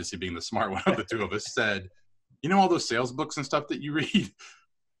her obviously being the smart one of the two of us, said, you know, all those sales books and stuff that you read,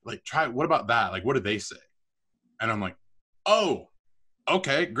 like what about that? Like, what do they say? And I'm like, oh,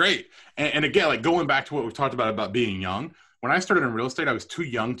 okay, great. And again, like going back to what we talked about being young, when I started in real estate, I was too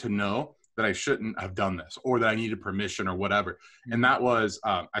young to know that I shouldn't have done this, or that I needed permission or whatever. And that was,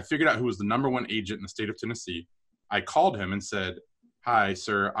 I figured out who was the #1 agent in the state of Tennessee. I called him and said, hi,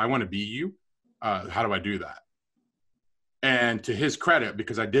 sir, I want to be you. How do I do that? And to his credit,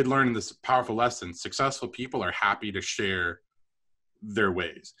 because I did learn this powerful lesson, successful people are happy to share their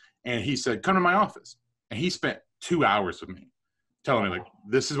ways. And he said, come to my office. And he spent 2 hours with me telling me, like,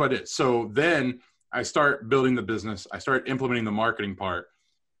 this is what it is. So then I start building the business. I start implementing the marketing part.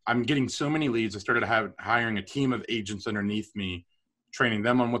 I'm getting so many leads. I started hiring a team of agents underneath me, training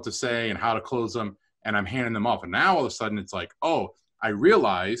them on what to say and how to close them. And I'm handing them off. And now all of a sudden it's like, oh, I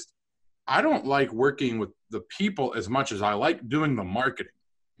realized I don't like working with the people as much as I like doing the marketing.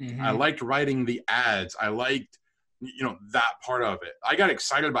 Mm-hmm. I liked writing the ads. I liked, you know, that part of it. I got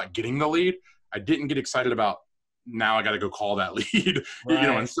excited about getting the lead. I didn't get excited about, now I got to go call that lead, right, you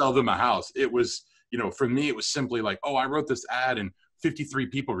know, and sell them a house. It was, you know, for me, it was simply like, oh, I wrote this ad and 53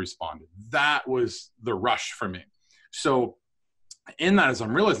 people responded. That was the rush for me. So in that, as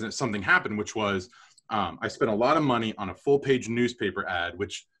I'm realizing that something happened, which was I spent a lot of money on a full page newspaper ad,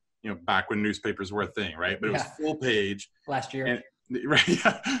 which, back when newspapers were a thing, right? But it was full page. Last year. And, right,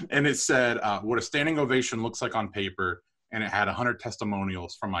 yeah. And it said what a standing ovation looks like on paper. And it had 100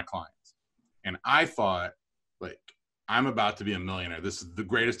 testimonials from my clients. And I thought, like, I'm about to be a millionaire. This is the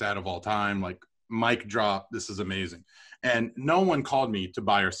greatest ad of all time. Like, mic drop. This is amazing. And no one called me to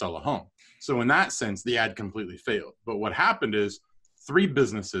buy or sell a home. So in that sense, the ad completely failed. But what happened is 3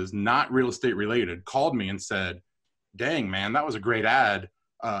 businesses, not real estate related, called me and said, dang, man, that was a great ad.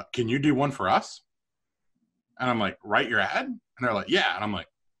 Can you do one for us? And I'm like, write your ad? And they're like, yeah. And I'm like,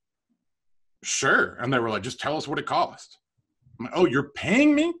 sure. And they were like, just tell us what it cost. I'm like, oh, you're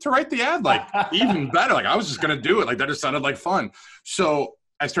paying me to write the ad? Like, even better. Like, I was just going to do it. Like, that just sounded like fun. So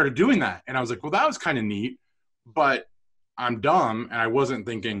I started doing that. And I was like, well, that was kind of neat. But I'm dumb. And I wasn't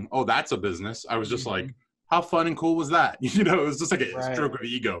thinking, oh, that's a business. I was just like, how fun and cool was that? It was just like a stroke of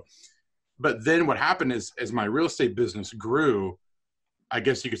ego. But then what happened is, as my real estate business grew, I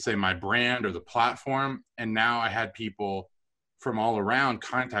guess you could say my brand or the platform. And now I had people from all around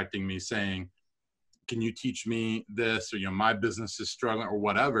contacting me saying, can you teach me this? Or, my business is struggling or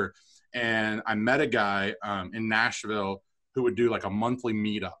whatever. And I met a guy in Nashville who would do like a monthly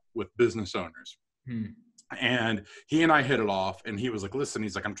meetup with business owners. And he and I hit it off, and he was like, listen,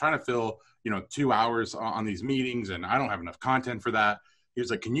 he's like, I'm trying to fill, 2 hours on these meetings and I don't have enough content for that. He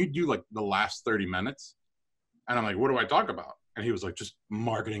was like, can you do like the last 30 minutes? And I'm like, what do I talk about? And he was like, just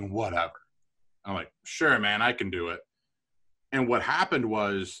marketing, whatever. I'm like, sure, man, I can do it. And what happened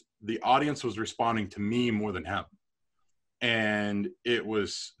was the audience was responding to me more than him. And it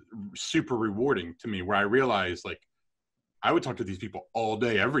was super rewarding to me, where I realized, like, I would talk to these people all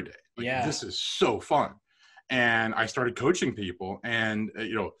day, every day. Like, this is so fun. And I started coaching people, and,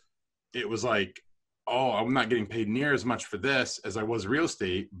 it was like, oh, I'm not getting paid near as much for this as I was real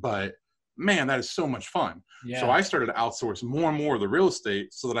estate, but man, that is so much fun. So I started to outsource more and more of the real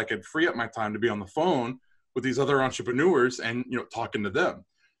estate so that I could free up my time to be on the phone with these other entrepreneurs and, talking to them.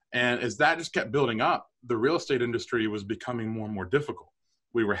 And as that just kept building up, the real estate industry was becoming more and more difficult.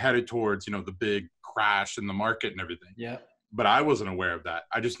 We were headed towards, the big crash in the market and everything. But I wasn't aware of that.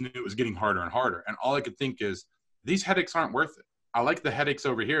 I just knew it was getting harder and harder. And all I could think is, these headaches aren't worth it. I like the headaches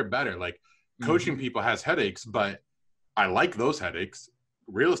over here better. Like, coaching people has headaches, but I like those headaches.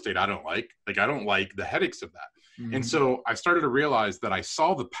 Real estate, I don't like. Like, I don't like the headaches of that. And so I started to realize that I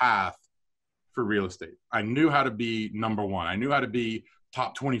saw the path for real estate. I knew how to be number one. I knew how to be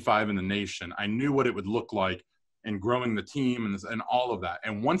top 25 in the nation. I knew what it would look like in growing the team and all of that.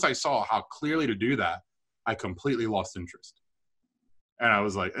 And once I saw how clearly to do that, I completely lost interest. And I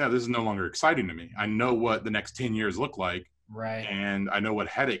was like, this is no longer exciting to me. I know what the next 10 years look like. Right. And I know what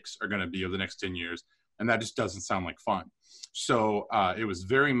headaches are going to be over the next 10 years. And that just doesn't sound like fun. So it was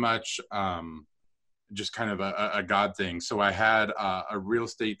very much just kind of a God thing. So I had a real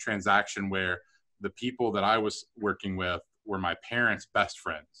estate transaction where the people that I was working with were my parents' best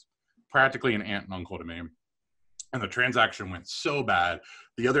friends, practically an aunt and uncle to me. And the transaction went so bad.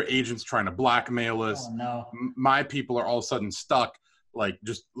 The other agents trying to blackmail us. Oh, no. My people are all of a sudden stuck, like,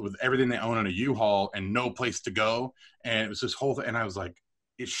 just with everything they own in a U-Haul and no place to go. And it was this whole thing. And I was like,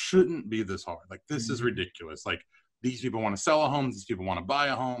 it shouldn't be this hard. Like, this is ridiculous. Like, these people want to sell a home. These people want to buy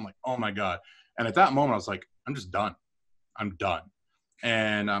a home. Like, oh my God. And at that moment I was like, I'm just done. I'm done.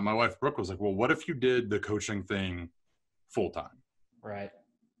 And my wife, Brooke, was like, well, what if you did the coaching thing full time? Right.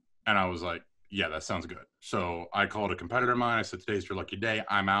 And I was like, yeah, that sounds good. So I called a competitor of mine. I said, today's your lucky day.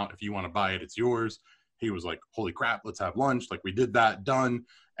 I'm out. If you want to buy it, it's yours. He was like, holy crap, let's have lunch. Like, we did that, done.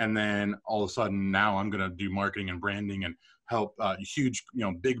 And then all of a sudden now I'm going to do marketing and branding and help huge,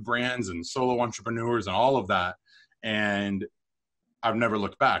 big brands and solo entrepreneurs and all of that. And I've never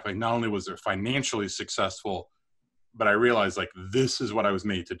looked back. Like, not only was it financially successful, but I realized, like, this is what I was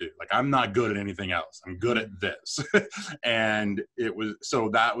made to do. Like, I'm not good at anything else. I'm good at this. And it was, so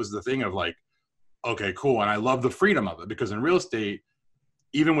that was the thing of like, okay, cool. And I love the freedom of it, because in real estate,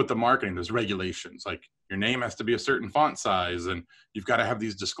 even with the marketing, there's regulations. Like, your name has to be a certain font size, and you've got to have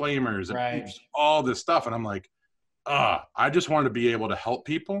these disclaimers and all this stuff. And I'm like, I just wanted to be able to help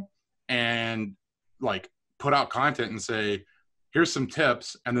people and, like, put out content and say, here's some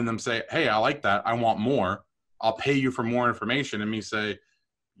tips. And then them say, hey, I like that. I want more. I'll pay you for more information. And me say,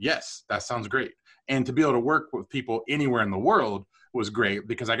 yes, that sounds great. And to be able to work with people anywhere in the world was great,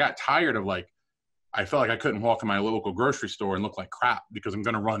 because I got tired of, like, I felt like I couldn't walk in my local grocery store and look like crap because I'm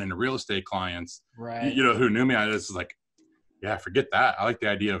going to run into real estate clients, who knew me. I was like, yeah, forget that. I like the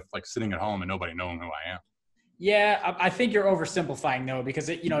idea of, like, sitting at home and nobody knowing who I am. Yeah, I think you're oversimplifying, though, because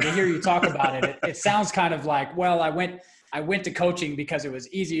to hear you talk about it, it sounds kind of like, well, I went I went to coaching because it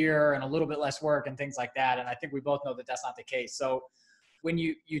was easier and a little bit less work and things like that. And I think we both know that that's not the case. So when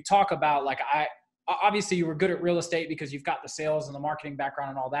you talk about like, obviously you were good at real estate because you've got the sales and the marketing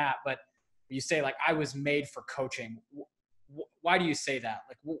background and all that, but you say like, I was made for coaching. Why do you say that?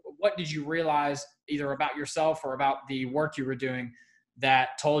 Like, what did you realize either about yourself or about the work you were doing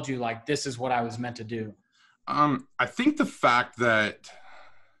that told you like, this is what I was meant to do? I think the fact that,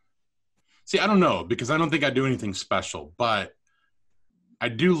 see, I don't know, because I don't think I do anything special, but I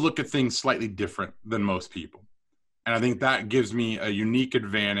do look at things slightly different than most people. And I think that gives me a unique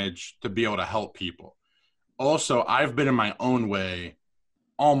advantage to be able to help people. Also, I've been in my own way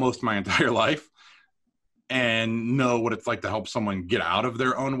almost my entire life and know what it's like to help someone get out of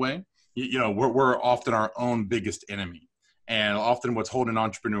their own way. You know, we're often our own biggest enemy. And often what's holding an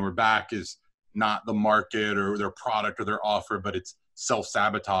entrepreneur back is not the market or their product or their offer, but it's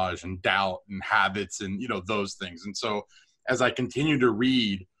self-sabotage and doubt and habits and, you know, those things. And so as I continue to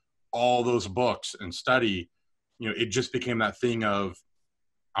read all those books and study, you know, it just became that thing of,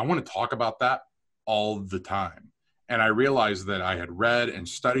 I want to talk about that all the time. And I realized that I had read and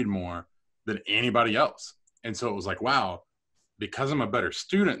studied more than anybody else. And so it was like, wow, because I'm a better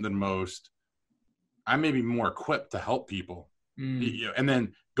student than most, I may be more equipped to help people. You know, and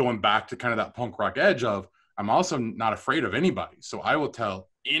then going back to kind of that punk rock edge of, I'm also not afraid of anybody. So I will tell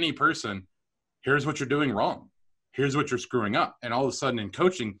any person, here's what you're doing wrong. Here's what you're screwing up. And all of a sudden in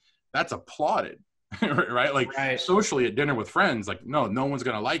coaching, that's applauded, right? Like socially at dinner with friends, like, no one's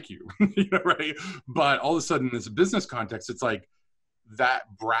going to like you, you know, right? But all of a sudden in this business context, it's like that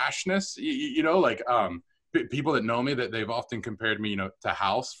brashness, you know, like people that know me, that they've often compared me, you know, to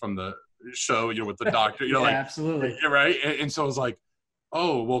House from the show, you know, with the doctor, you know, like, absolutely. Right. And so I was like,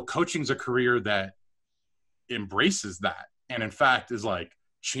 oh, well, coaching's a career that embraces that. And in fact is like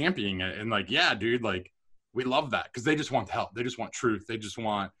championing it. And like, yeah, dude, like we love that because they just want help. They just want truth. They just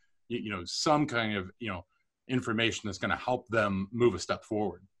want, you know, some kind of, you know, information that's going to help them move a step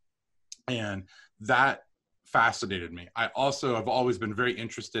forward. And that fascinated me. I also have always been very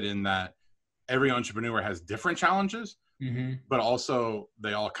interested in that every entrepreneur has different challenges, but also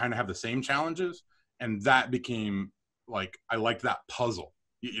they all kind of have the same challenges. And that became like, I liked that puzzle,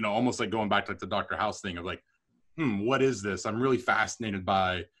 you know, almost like going back to like the Dr. House thing of like, what is this? I'm really fascinated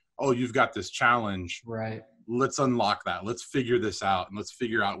by, oh, you've got this challenge. Right. Let's unlock that. Let's figure this out and let's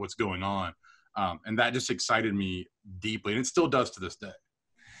figure out what's going on. And that just excited me deeply. And it still does to this day.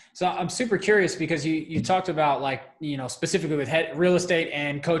 So I'm super curious because you talked about like, you know, specifically with real estate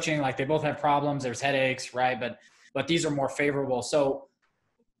and coaching, like they both have problems. There's headaches, right? But these are more favorable. So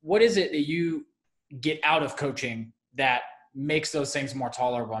what is it that you get out of coaching that makes those things more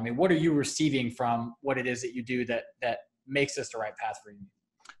tolerable? I mean, what are you receiving from what it is that you do that makes this the right path for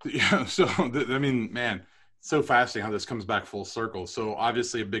you? Yeah. So, I mean, man, so fascinating how this comes back full circle. So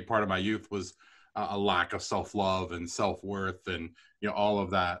obviously a big part of my youth was a lack of self-love and self-worth and, you know, all of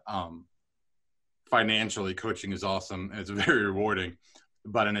that. Financially, coaching is awesome and it's very rewarding.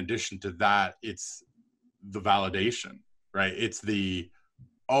 But in addition to that, it's the validation, right? It's the,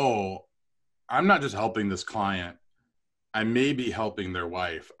 oh, I'm not just helping this client. I may be helping their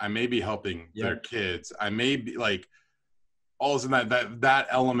wife. I may be helping their kids. I may be like, all of a sudden that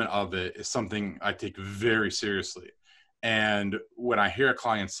element of it is something I take very seriously. And when I hear a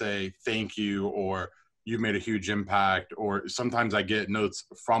client say, thank you, or you've made a huge impact, or sometimes I get notes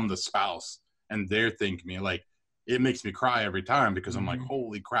from the spouse and they're thanking me, like it makes me cry every time because I'm like,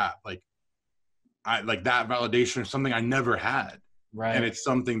 holy crap. Like I like that validation is something I never had. Right. And it's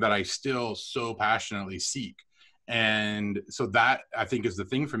something that I still so passionately seek. And so that I think is the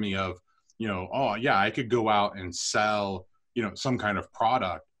thing for me of, you know, oh yeah, I could go out and sell, you know, some kind of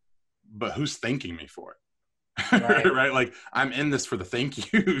product, but who's thanking me for it? Right. Right. Like I'm in this for the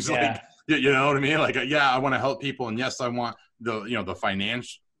thank yous. Like, you know what I mean? Like, yeah, I want to help people. And yes, I want the, you know, the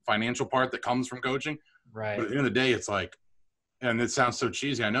financial part that comes from coaching. Right. But at the end of the day, it's like, and it sounds so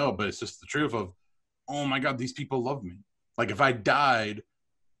cheesy, I know, but it's just the truth of, oh my God, these people love me. Like if I died,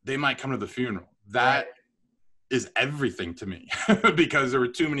 they might come to the funeral. That is everything to me because there were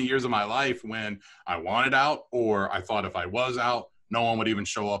too many years of my life when I wanted out, or I thought if I was out, no one would even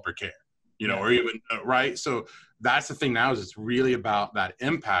show up or care, you know, or even, right. So that's the thing now is it's really about that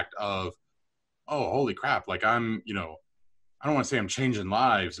impact of, oh, holy crap. Like I'm, you know, I don't want to say I'm changing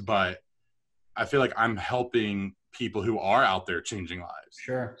lives, but I feel like I'm helping people who are out there changing lives.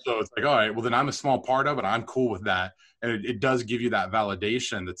 Sure. So it's like, all right, well then I'm a small part of it. I'm cool with that. And it does give you that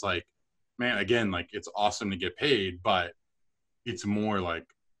validation that's like, man, again, like it's awesome to get paid, but it's more like,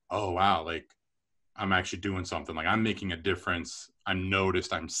 oh wow, like I'm actually doing something. Like I'm making a difference. I'm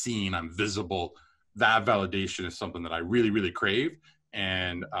noticed, I'm seen, I'm visible. that validation is something that I really, really crave.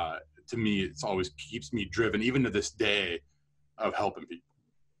 And to me, it's always keeps me driven, even to this day, of helping people.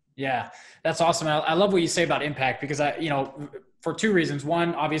 Yeah, that's awesome. I love what you say about impact, because for two reasons.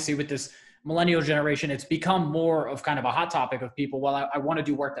 One, obviously with this millennial generation, it's become more of kind of a hot topic of people. Well, I want to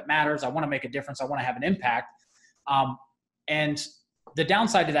do work that matters. I want to make a difference. I want to have an impact. And the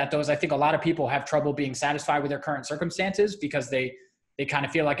downside to that, though, is I think a lot of people have trouble being satisfied with their current circumstances, because they kind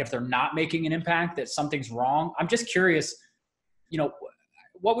of feel like if they're not making an impact, that something's wrong. I'm just curious,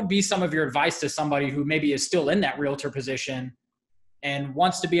 what would be some of your advice to somebody who maybe is still in that realtor position and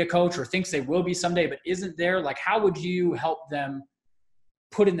wants to be a coach or thinks they will be someday, but isn't there? Like, how would you help them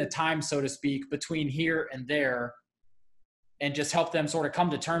put in the time, so to speak, between here and there, and just help them sort of come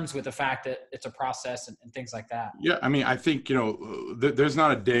to terms with the fact that it's a process and things like that? Yeah. I mean, I think, there's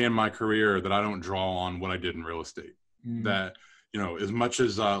not a day in my career that I don't draw on what I did in real estate. That, as much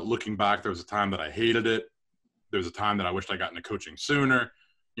as looking back, there was a time that I hated it. There was a time that I wished I got into coaching sooner.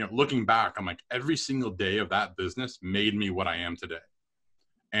 Looking back, I'm like, every single day of that business made me what I am today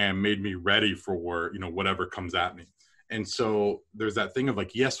and made me ready for whatever comes at me. And so there's that thing of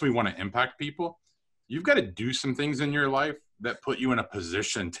like, yes, we want to impact people. You've got to do some things in your life that put you in a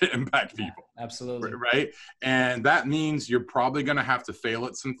position to impact people. Yeah, absolutely. Right. And that means you're probably going to have to fail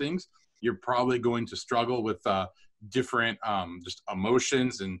at some things. You're probably going to struggle with different just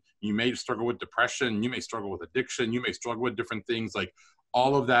emotions, and you may struggle with depression. You may struggle with addiction. You may struggle with different things. Like,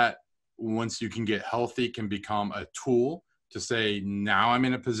 all of that, once you can get healthy, can become a tool to say, now I'm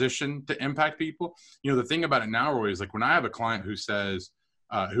in a position to impact people. The thing about it now, Rory, is like when I have a client who says,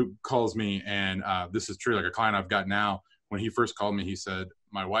 who calls me, and this is true, like a client I've got now, when he first called me, he said,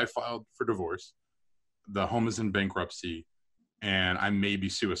 my wife filed for divorce, the home is in bankruptcy, and I may be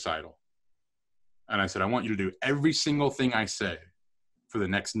suicidal. And I said, I want you to do every single thing I say for the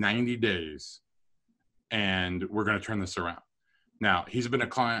next 90 days, and we're going to turn this around. Now, he's been a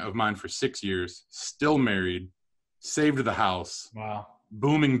client of mine for 6 years, still married, saved the house. Wow.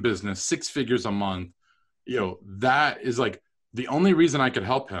 Booming business, 6 figures a month. That is like the only reason I could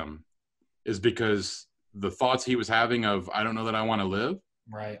help him is because the thoughts he was having of, I don't know that I want to live.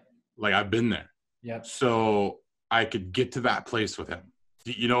 Right. Like, I've been there. Yep. So I could get to that place with him.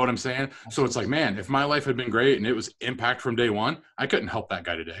 You know what I'm saying? Absolutely. So it's like, man, if my life had been great and it was impact from day one, I couldn't help that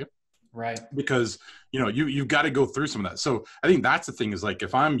guy today. Right. Because, you've got to go through some of that. So I think that's the thing, is like,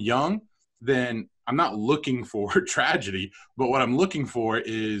 if I'm young, then I'm not looking for tragedy, but what I'm looking for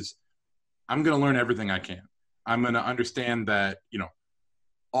is I'm going to learn everything I can. I'm going to understand that,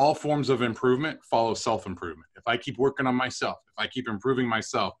 all forms of improvement follow self-improvement. If I keep working on myself, if I keep improving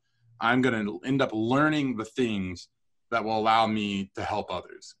myself, I'm going to end up learning the things that will allow me to help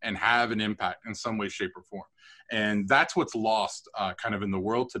others and have an impact in some way, shape, or form. And that's what's lost kind of in the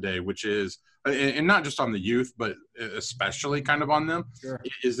world today, which is, and not just on the youth, but especially kind of on them, sure,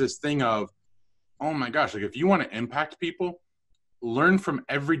 is this thing of, oh my gosh, like if you want to impact people, learn from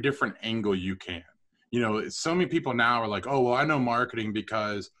every different angle you can. So many people now are like, oh, well, I know marketing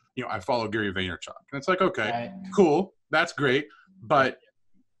because, I follow Gary Vaynerchuk. And it's like, okay, right, cool. That's great. But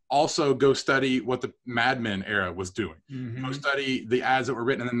also go study what the Mad Men era was doing. Mm-hmm. Go study the ads that were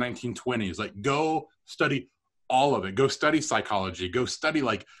written in the 1920s. Like, go study all of it. Go study psychology. Go study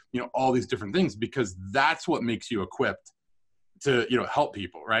all these different things, because that's what makes you equipped to, help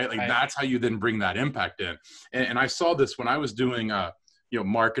people, right? Like, right, that's how you then bring that impact in. And I saw this when I was doing,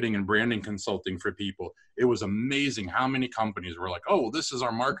 marketing and branding consulting for people. It was amazing how many companies were like, oh, well, this is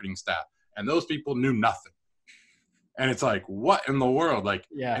our marketing staff. And those people knew nothing. And it's like, what in the world? Like,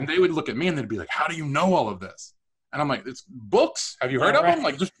 yeah. And they would look at me and they'd be like, how do you know all of this? And I'm like, it's books. Have you heard of them?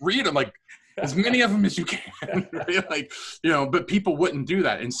 Like, just read them, like as many of them as you can. Right? Like, but people wouldn't do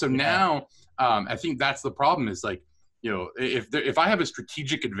that. And so now I think that's the problem, is like, if I have a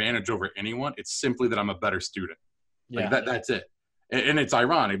strategic advantage over anyone, it's simply that I'm a better student. Like, that's it. And it's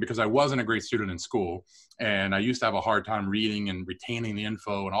ironic because I wasn't a great student in school, and I used to have a hard time reading and retaining the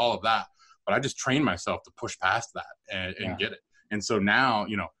info and all of that. But I just trained myself to push past that and get it. And so now,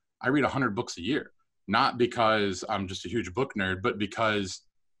 I read 100 books a year, not because I'm just a huge book nerd, but because,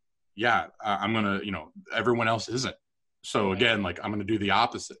 I'm going to, everyone else isn't. So again, like, I'm going to do the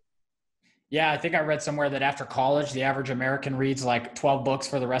opposite. Yeah, I think I read somewhere that after college, the average American reads like 12 books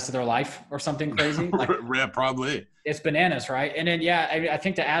for the rest of their life or something crazy. Like, yeah, probably. It's bananas, right? And then, I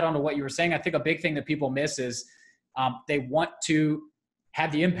think to add on to what you were saying, I think a big thing that people miss is they want to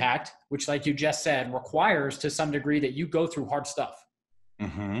have the impact, which, like you just said, requires to some degree that you go through hard stuff.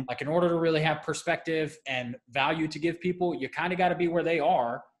 Mm-hmm. Like, in order to really have perspective and value to give people, you kind of got to be where they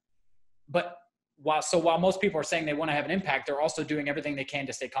are. But while most people are saying they want to have an impact, they're also doing everything they can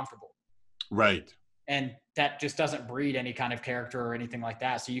to stay comfortable. Right. And that just doesn't breed any kind of character or anything like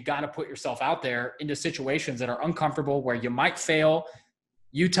that. So you got to put yourself out there into situations that are uncomfortable, where you might fail.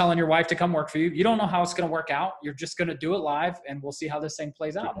 You telling your wife to come work for you, you don't know how it's going to work out. You're just going to do it live, and we'll see how this thing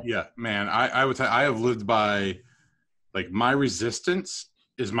plays out. Yeah, man. I would say I have lived by, like, my resistance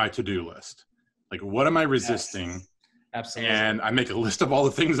is my to-do list. Like, what am I resisting? Yes, absolutely. And I make a list of all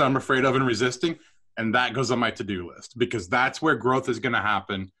the things I'm afraid of and resisting, and that goes on my to-do list, because that's where growth is going to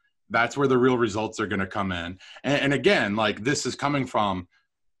happen. That's where the real results are going to come in. And again, like, this is coming from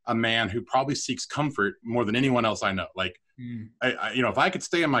a man who probably seeks comfort more than anyone else I know. Like, I if I could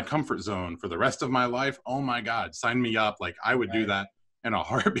stay in my comfort zone for the rest of my life, oh my God, sign me up. Like, I would do that in a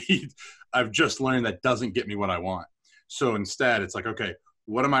heartbeat. I've just learned that doesn't get me what I want. So instead, it's like, okay,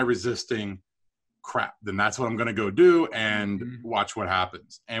 what am I resisting? Crap. Then that's what I'm going to go do and watch what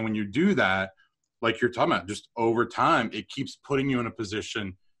happens. And when you do that, like you're talking about, just over time, it keeps putting you in a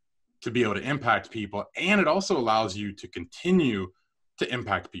position to be able to impact people. And it also allows you to continue to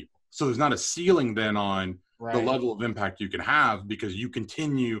impact people. So there's not a ceiling then on the level of impact you can have, because you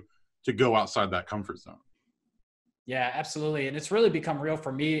continue to go outside that comfort zone. Yeah, absolutely. And it's really become real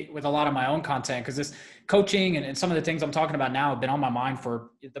for me with a lot of my own content, because this coaching and some of the things I'm talking about now have been on my mind for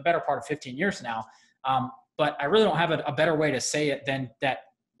the better part of 15 years now. But I really don't have a better way to say it than that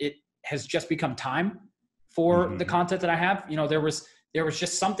it has just become time for the content that I have. You know, there was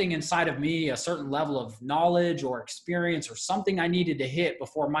just something inside of me, a certain level of knowledge or experience or something I needed to hit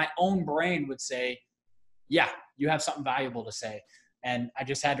before my own brain would say, yeah, you have something valuable to say. And I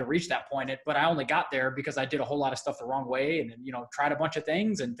just had to reach that point. But I only got there because I did a whole lot of stuff the wrong way, and, you know, tried a bunch of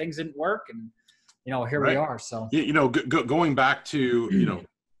things and things didn't work. And, you know, here we are. So, you know, going back to, you know,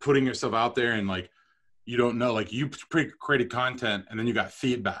 putting yourself out there, and, like, you don't know, like, you created content and then you got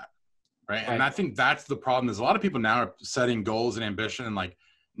feedback. Right. And I think that's the problem, is a lot of people now are setting goals and ambition and, like,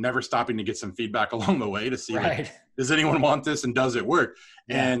 never stopping to get some feedback along the way to see, like, does anyone want this and does it work?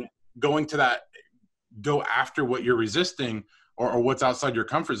 And going to that, go after what you're resisting or what's outside your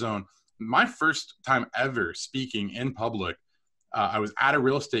comfort zone. My first time ever speaking in public, I was at a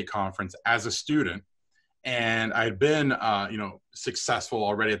real estate conference as a student, and I had been, you know, successful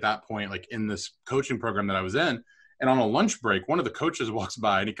already at that point, like, in this coaching program that I was in. And on a lunch break, one of the coaches walks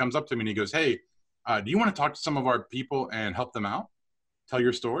by and he comes up to me and he goes, "Hey, do you want to talk to some of our people and help them out? Tell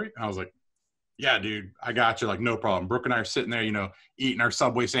your story?" And I was like, "Yeah, dude, I got you. Like, no problem." Brooke and I are sitting there, you know, eating our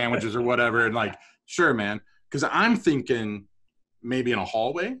Subway sandwiches or whatever. And, like, sure, man. Because I'm thinking maybe in a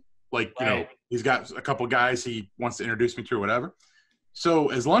hallway, like, you know, he's got a couple guys he wants to introduce me to or whatever.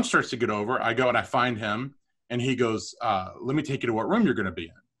 So as lunch starts to get over, I go and I find him, and he goes, "Let me take you to what room you're going to be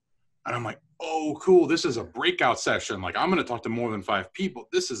in." And I'm like, "Oh, cool. This is a breakout session. Like, I'm going to talk to more than 5 people.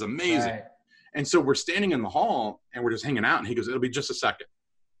 This is amazing." And so we're standing in the hall and we're just hanging out, and he goes, "It'll be just a second."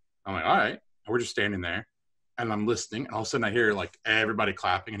 I'm like, "All right." And we're just standing there and I'm listening, and all of a sudden I hear, like, everybody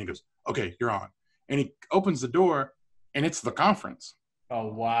clapping, and he goes, "Okay, you're on." And he opens the door, and it's the conference. Oh,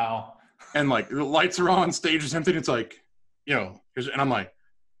 wow. And, like, the lights are on, stage is empty. It's like, you know, and I'm like,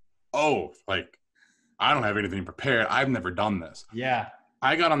 oh, like, I don't have anything prepared. I've never done this. Yeah.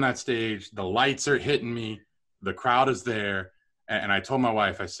 I got on that stage, the lights are hitting me, the crowd is there. And I told my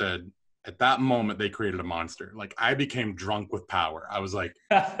wife, I said, at that moment, they created a monster. Like, I became drunk with power. I was like,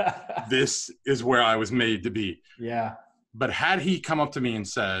 this is where I was made to be. Yeah. But had he come up to me and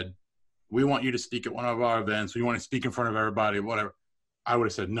said, "We want you to speak at one of our events. We want to speak in front of everybody," whatever, I would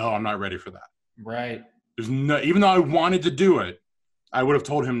have said, "No, I'm not ready for that." Right. There's no, even though I wanted to do it, I would have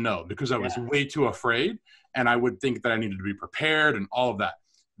told him no, because I was way too afraid. And I would think that I needed to be prepared and all of that.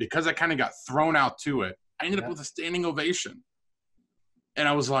 Because I kind of got thrown out to it, I ended up with a standing ovation. And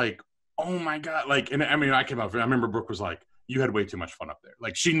I was like, oh my God. Like, and I mean, I came up, I remember Brooke was like, "You had way too much fun up there."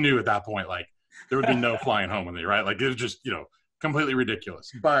 Like, she knew at that point, like, there would be no flying home with me, right? Like, it was just, you know, completely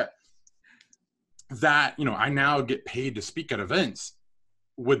ridiculous. But that, you know, I now get paid to speak at events.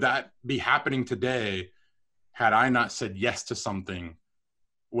 Would that be happening today had I not said yes to something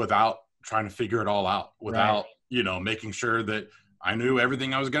without trying to figure it all out, without, you know, making sure that I knew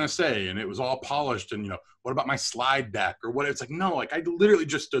everything I was going to say and it was all polished, and, you know, what about my slide deck or what? It's like, no, like, I literally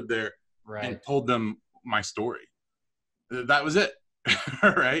just stood there and told them my story. That was it.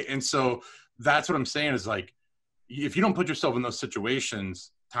 Right. And so that's what I'm saying is, like, if you don't put yourself in those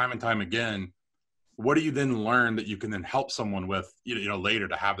situations time and time again, what do you then learn that you can then help someone with, you know, later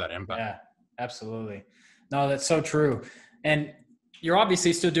to have that impact? Yeah, absolutely. No, that's so true. And you're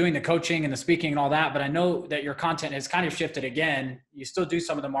obviously still doing the coaching and the speaking and all that, but I know that your content has kind of shifted again. You still do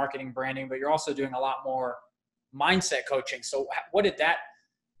some of the marketing, branding, but you're also doing a lot more mindset coaching. So what did that,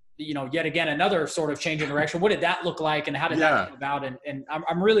 you know, yet again, another sort of change in direction, what did that look like, and how did that come about? And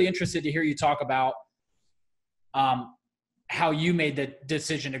I'm really interested to hear you talk about how you made the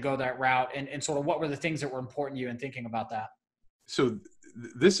decision to go that route, and sort of what were the things that were important to you in thinking about that? So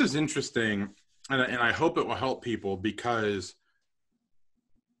this is interesting, and I hope it will help people, because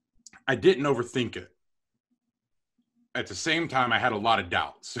I didn't overthink it. At the same time, I had a lot of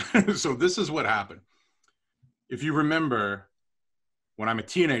doubts. So this is what happened. If you remember, when I'm a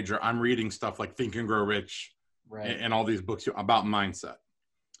teenager, I'm reading stuff like Think and Grow Rich, right, and all these books about mindset.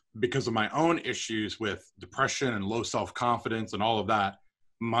 Because of my own issues with depression and low self-confidence and all of that,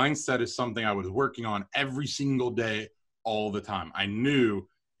 mindset is something I was working on every single day, all the time. I knew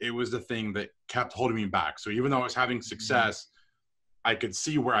it was the thing that kept holding me back. So even though I was having success, I could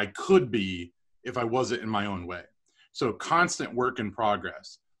see where I could be if I wasn't in my own way. So constant work in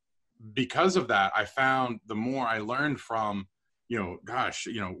progress. Because of that, I found the more I learned from,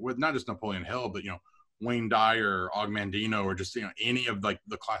 with not just Napoleon Hill, but, Wayne Dyer, Og Mandino, or just, any of like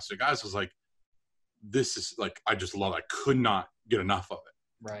the classic guys, was like, this is like, I just love it. I could not get enough of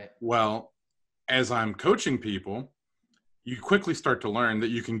it. Right. Well, as I'm coaching people, you quickly start to learn that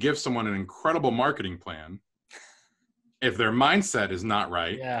you can give someone an incredible marketing plan. If their mindset is not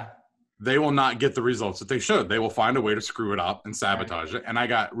right, they will not get the results that they should. They will find a way to screw it up and sabotage it. And I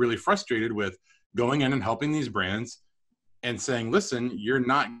got really frustrated with going in and helping these brands and saying, listen, you're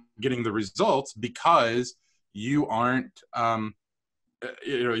not getting the results because you aren't,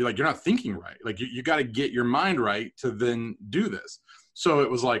 you're not thinking right. Like you got to get your mind right to then do this. So it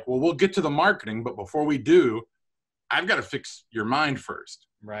was like, well, we'll get to the marketing, but before we do, I've got to fix your mind first.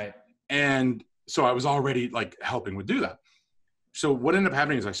 Right. And so I was already like helping with do that. So what ended up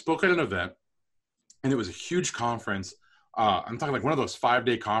happening is I spoke at an event, and it was a huge conference. I'm talking like one of those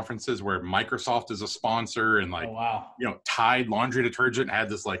 5-day conferences where Microsoft is a sponsor, and like, Tide laundry detergent had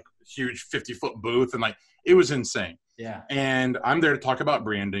this like huge 50-foot booth, and like, it was insane. Yeah. And I'm there to talk about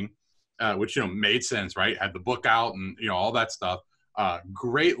branding, which, made sense, right? Had the book out and, all that stuff.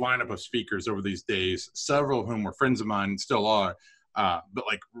 Great lineup of speakers over these days, several of whom were friends of mine, still are, but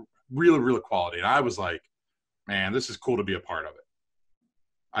like really, really quality. And I was like, man, this is cool to be a part of it.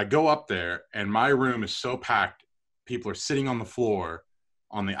 I go up there, and my room is so packed. People are sitting on the floor,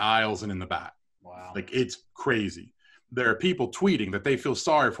 on the aisles, and in the back. Wow. Like, it's crazy. There are people tweeting that they feel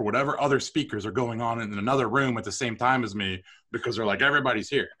sorry for whatever other speakers are going on in another room at the same time as me, because they're like, everybody's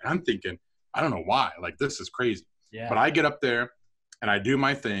here. And I'm thinking, I don't know why. Like, this is crazy. Yeah. But I get up there and I do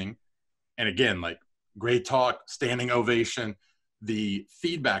my thing. And again, like, great talk, standing ovation. The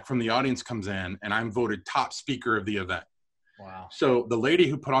feedback from the audience comes in, and I'm voted top speaker of the event. Wow. So the lady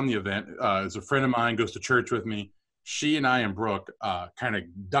who put on the event is a friend of mine, goes to church with me. She and I and Brooke kind of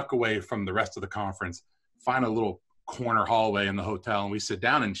duck away from the rest of the conference, find a little corner hallway in the hotel, and we sit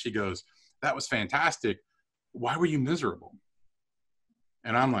down, and she goes, that was fantastic. Why were you miserable?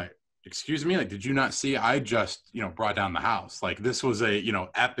 And I'm like, excuse me? Like, did you not see I just, brought down the house? Like, this was a,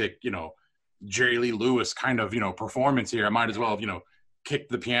 epic, Jerry Lee Lewis kind of, performance here. I might as well, kick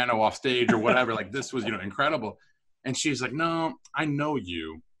the piano off stage or whatever. Like, this was, incredible. And she's like, no, I know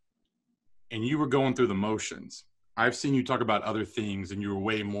you. And you were going through the motions. I've seen you talk about other things, and you were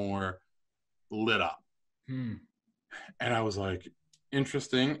way more lit up. And I was like,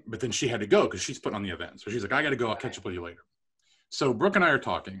 interesting. But then she had to go because she's putting on the event. So she's like, I got to go. I'll catch up with you later. So Brooke and I are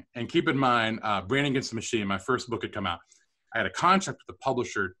talking. And keep in mind, Branding Against the Machine, my first book had come out. I had a contract with the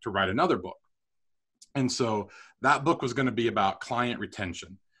publisher to write another book. And so that book was going to be about client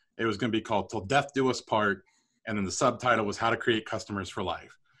retention. It was going to be called Till Death Do Us Part. And then the subtitle was How to Create Customers for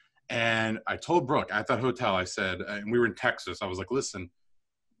Life. And I told Brooke at that hotel, I said, and we were in Texas, I was like, listen,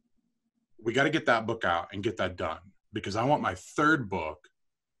 we got to get that book out and get that done, because I want my third book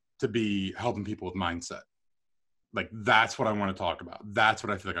to be helping people with mindset. Like, that's what I want to talk about. That's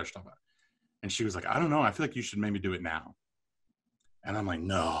what I feel like I should talk about. And she was like, I don't know. I feel like you should maybe do it now. And I'm like,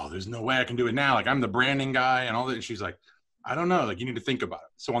 no, there's no way I can do it now. Like, I'm the branding guy and all that. And she's like, I don't know. Like, you need to think about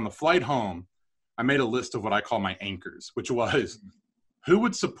it. So on the flight home, I made a list of what I call my anchors, which was, who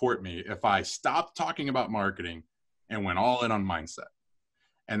would support me if I stopped talking about marketing and went all in on mindset?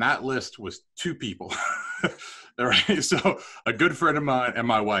 And that list was 2 people. Right? So a good friend of mine and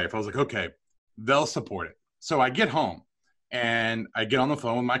my wife. I was like, okay, they'll support it. So I get home and I get on the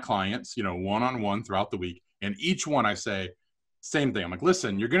phone with my clients, one-on-one throughout the week. And each one I say, same thing. I'm like,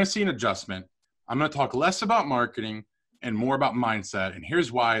 listen, you're going to see an adjustment. I'm going to talk less about marketing and more about mindset. And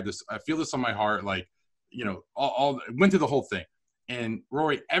here's why I feel this on my heart. Like, went through the whole thing. And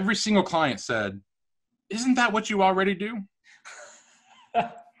Rory, every single client said, isn't that what you already do?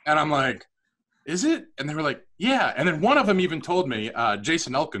 And I'm like, is it? And they were like, yeah. And then one of them even told me,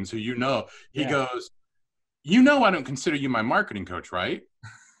 Jason Elkins, who he goes, I don't consider you my marketing coach, right?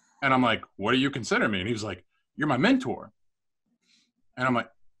 And I'm like, what do you consider me? And he was like, you're my mentor. And I'm like,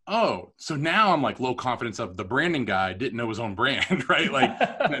 oh, so now I'm like low confidence of the branding guy didn't know his own brand, right? Like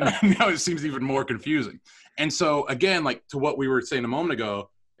now it seems even more confusing. And so again, like to what we were saying a moment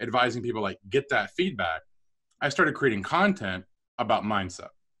ago, advising people like get that feedback, I started creating content about mindset.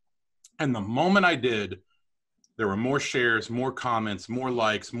 And the moment I did, there were more shares, more comments, more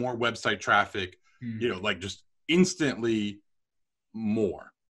likes, more website traffic, like just instantly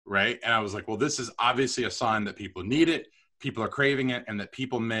more, right? And I was like, well, this is obviously a sign that people need it, people are craving it, and that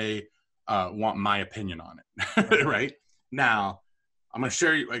people may want my opinion on it, right? Now, I'm going to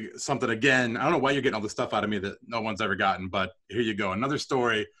share you like something again. I don't know why you're getting all this stuff out of me that no one's ever gotten, but here you go. Another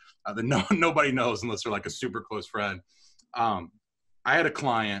story that nobody knows unless they're like a super close friend. I had a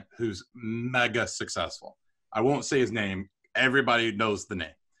client who's mega successful. I won't say his name. Everybody knows the name.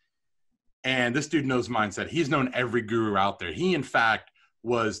 And this dude knows mindset. He's known every guru out there. He, in fact,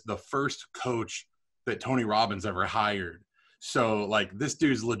 was the first coach that Tony Robbins ever hired. So, like, this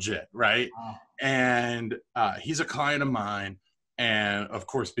dude's legit, right? Wow. And he's a client of mine. And, of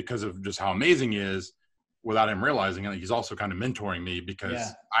course, because of just how amazing he is, without him realizing it, he's also kind of mentoring me because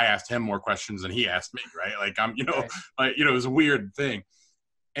I asked him more questions than he asked me, right? Like, it was a weird thing.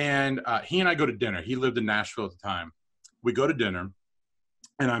 And he and I go to dinner. He lived in Nashville at the time. We go to dinner,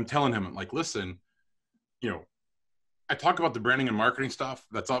 and I'm telling him, I'm like, listen, I talk about the branding and marketing stuff.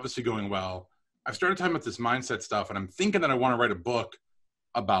 That's obviously going well. I've started talking about this mindset stuff, and I'm thinking that I want to write a book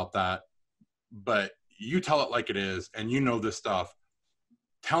about that, but you tell it like it is, and you know this stuff.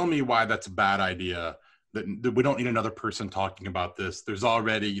 Tell me why that's a bad idea, that we don't need another person talking about this. There's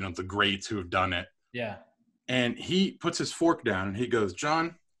already, the greats who have done it. Yeah. And he puts his fork down and he goes,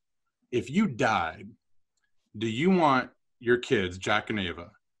 John, if you died, do you want your kids, Jack and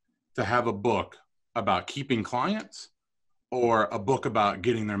Ava, to have a book about keeping clients or a book about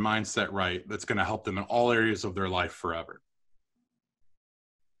getting their mindset right that's going to help them in all areas of their life forever?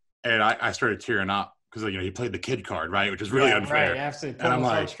 And I started tearing up because, he played the kid card, right? Which is really unfair. Right, absolutely. And I'm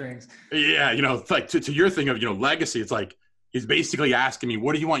like, strings. Yeah, it's like to your thing of, legacy, it's like, he's basically asking me,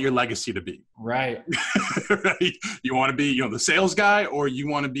 what do you want your legacy to be? Right. Right? You want to be, the sales guy, or you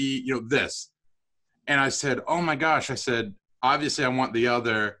want to be, this? And I said, oh my gosh, I said, obviously I want the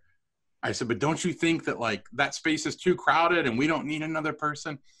other. I said, but don't you think that like that space is too crowded and we don't need another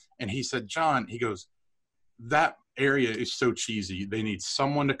person? And he said, John, he goes, that area is so cheesy. They need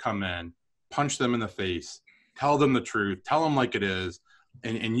someone to come in, punch them in the face, tell them the truth, tell them like it is.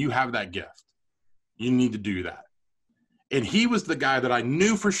 And you have that gift. You need to do that. And he was the guy that I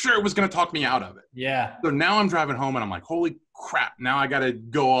knew for sure was going to talk me out of it. Yeah. So now I'm driving home and I'm like, holy crap, now I got to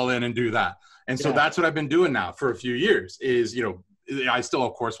go all in and do that. And so that's what I've been doing now for a few years is, I still,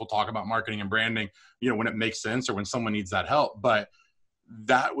 of course, will talk about marketing and branding, when it makes sense or when someone needs that help. But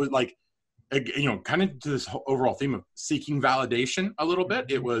that was like, kind of to this overall theme of seeking validation a little bit.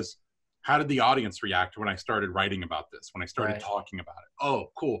 It was, how did the audience react when I started writing about this, when I started talking about it? Oh,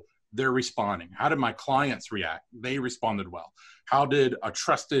 cool. They're responding. How did my clients react? They responded well. How did a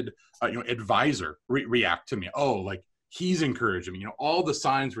trusted advisor react to me? Oh, like he's encouraging me. All the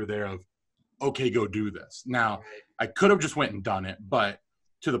signs were there of, okay, go do this. Now, I could have just went and done it, but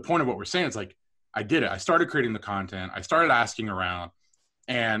to the point of what we're saying, it's like, I did it. I started creating the content. I started asking around,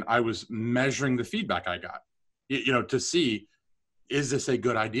 and I was measuring the feedback I got, to see, is this a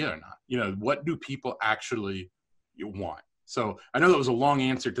good idea or not? What do people actually want? So I know that was a long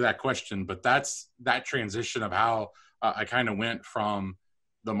answer to that question, but that's that transition of how I kind of went from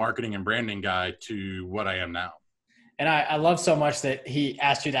the marketing and branding guy to what I am now. And I love so much that he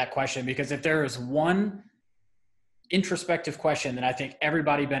asked you that question, because if there is one introspective question that I think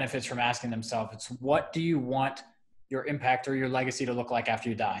everybody benefits from asking themselves, it's what do you want your impact or your legacy to look like after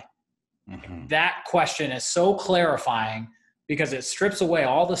you die? Mm-hmm. That question is so clarifying, because it strips away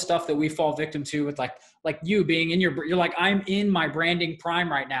all the stuff that we fall victim to with like you being in you're like, I'm in my branding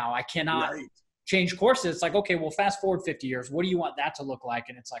prime right now. I cannot change courses. It's like, okay, well, fast forward 50 years. What do you want that to look like?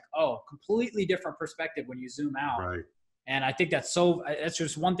 And it's like, oh, completely different perspective when you zoom out. Right. And I think that's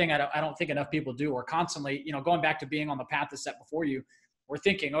just one thing I don't think enough people do. We're constantly, going back to being on the path that's set before you. We're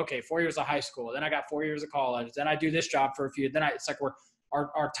thinking, okay, 4 years of high school, then I got 4 years of college, then I do this job for a few, then it's like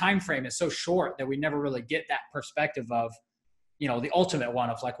our time frame is so short that we never really get that perspective of, the ultimate one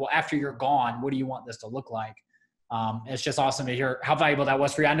of like, well, after you're gone, what do you want this to look like? It's just awesome to hear how valuable that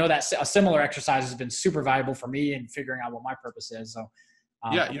was for you. I know that a similar exercise has been super valuable for me in figuring out what my purpose is. So,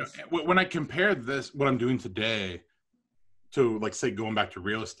 when I compare this, what I'm doing today to like, say, going back to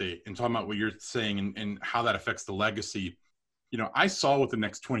real estate and talking about what you're saying and how that affects the legacy, I saw what the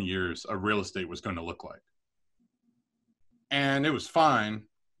next 20 years of real estate was going to look like. And it was fine,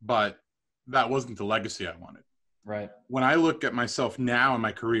 but that wasn't the legacy I wanted. Right. When I look at myself now and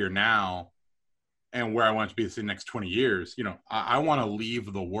my career now and where I want to be the next 20 years, you know, I want to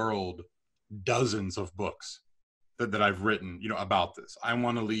leave the world dozens of books that I've written, you know, about this. I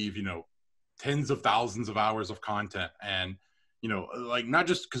want to leave, you know, tens of thousands of hours of content, and, you know, like, not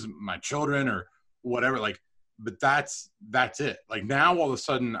just because my children or whatever, like, but that's it. Like, now all of a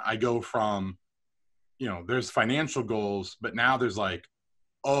sudden I go from, you know, there's financial goals, but now there's like,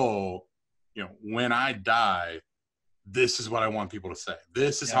 oh, you know, when I die, this is what I want people to say.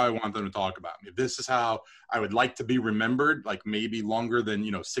 This is how I want them to talk about me. This is how I would like to be remembered, like maybe longer than,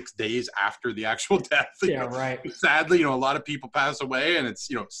 you know, 6 days after the actual death. Yeah, know? right. Sadly, you know, a lot of people pass away and it's,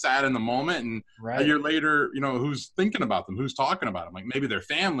 you know, sad in the moment. And a year later, you know, who's thinking about them? Who's talking about them? Like maybe their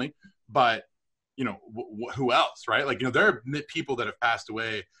family, but, you know, who else, right? Like, you know, there are people that have passed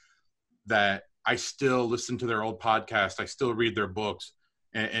away that I still listen to their old podcast. I still read their books.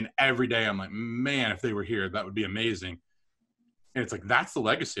 And every day I'm like, man, if they were here, that would be amazing. And it's like, that's the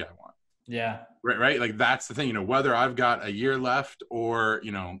legacy I want. Yeah. Right. Like, that's the thing, you know, whether I've got a year left or,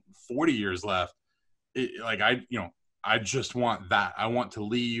 you know, 40 years left, I just want that. I want to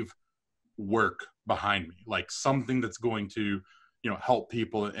leave work behind me, like something that's going to, you know, help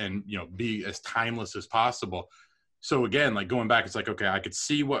people and, you know, be as timeless as possible. So again, like going back, it's like, okay, I could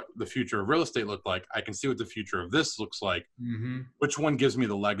see what the future of real estate looked like. I can see what the future of this looks like. Mm-hmm. Which one gives me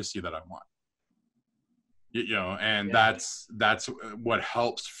the legacy that I want? You know, and that's what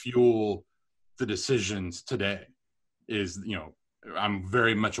helps fuel the decisions today is, you know, I'm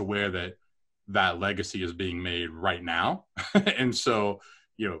very much aware that legacy is being made right now. And so,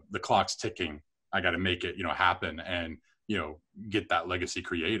 you know, the clock's ticking. I got to make it, you know, happen and, you know, get that legacy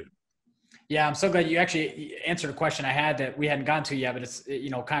created. Yeah, I'm so glad you actually answered a question I had that we hadn't gotten to yet, but it's, you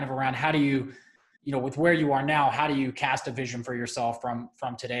know, kind of around how do you, you know, with where you are now, how do you cast a vision for yourself from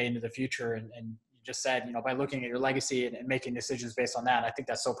today into the future? And you just said, you know, by looking at your legacy and making decisions based on that. I think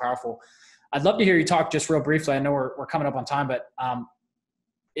that's so powerful. I'd love to hear you talk just real briefly. I know we're coming up on time, but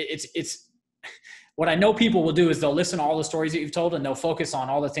it's what I know people will do is they'll listen to all the stories that you've told and they'll focus on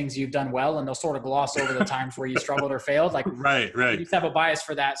all the things you've done well. And they'll sort of gloss over the times where you struggled or failed. Like, right. You just have a bias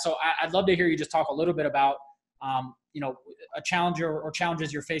for that. So I'd love to hear you just talk a little bit about, you know, a challenge or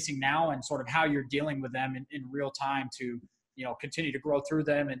challenges you're facing now and sort of how you're dealing with them in real time to, you know, continue to grow through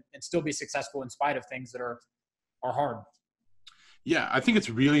them and still be successful in spite of things that are hard. Yeah. I think it's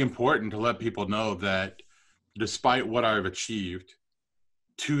really important to let people know that despite what I've achieved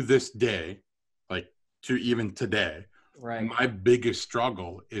to this day, like to even today, right, my biggest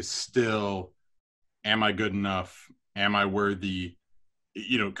struggle is still, am I good enough? Am I worthy?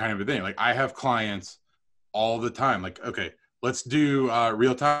 You know, kind of a thing. Like, I have clients all the time, like, okay, let's do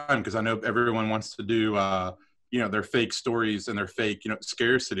real time, because I know everyone wants to do, you know, their fake stories and their fake, you know,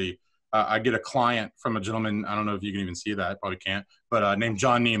 scarcity. I get a client from a gentleman, I don't know if you can even see that, probably can't, but named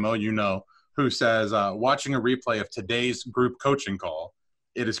John Nemo, you know, who says, watching a replay of today's group coaching call,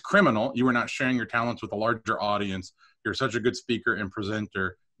 it is criminal. You are not sharing your talents with a larger audience. You're such a good speaker and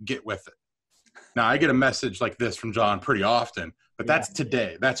presenter. Get with it. Now, I get a message like this from John pretty often, but that's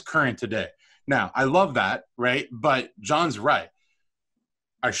today. That's current today. Now, I love that, right? But John's right.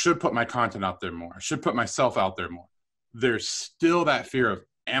 I should put my content out there more. I should put myself out there more. There's still that fear of,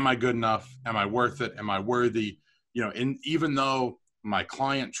 am I good enough? Am I worth it? Am I worthy? You know, and even though my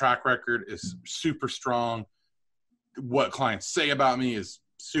client track record is super strong, what clients say about me is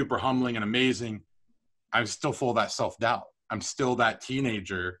super humbling and amazing, I'm still full of that self-doubt. I'm still that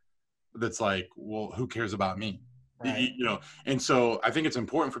teenager that's like, well, who cares about me? Right. You know? And so I think it's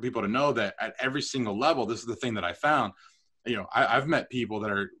important for people to know that at every single level, this is the thing that I found, you know, I've met people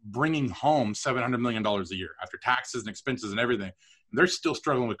that are bringing home $700 million a year after taxes and expenses and everything. And they're still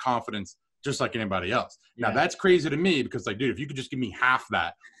struggling with confidence just like anybody else. Yeah. Now that's crazy to me because, like, dude, if you could just give me half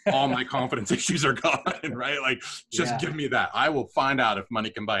that, all my confidence issues are gone, right? Like, just give me that. I will find out if money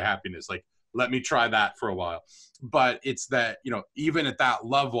can buy happiness. Like, let me try that for a while. But it's that, you know, even at that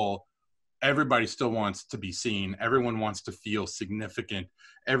level, everybody still wants to be seen. Everyone wants to feel significant.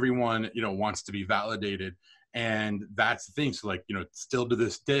 Everyone, you know, wants to be validated. And that's the thing. So, like, you know, still to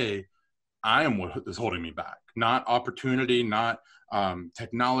this day, I am what is holding me back. Not opportunity, not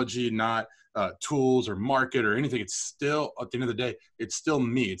technology, not tools or market or anything. It's still, at the end of the day, it's still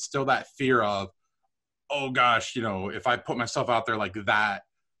me. It's still that fear of, oh gosh, you know, if I put myself out there like that,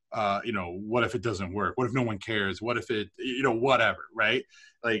 you know, what if it doesn't work? What if no one cares? What if it, you know, whatever, right?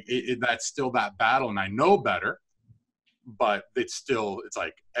 Like, that's still that battle. And I know better, but it's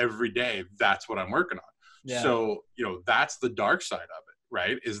like every day, that's what I'm working on. Yeah. So, you know, that's the dark side of it,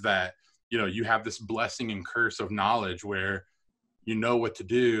 right? Is that, you know, you have this blessing and curse of knowledge where you know what to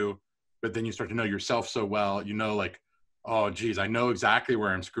do, but then you start to know yourself so well, you know, like, oh geez, I know exactly where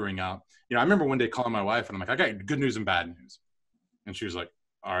I'm screwing up. You know, I remember one day calling my wife and I'm like, I got good news and bad news. And she was like,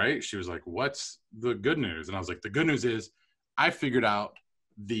 all right. She was like, what's the good news? And I was like, the good news is I figured out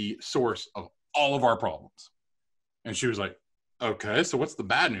the source of all of our problems. And she was like, okay, so what's the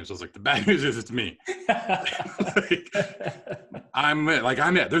bad news? I was like, the bad news is it's me. Like, I'm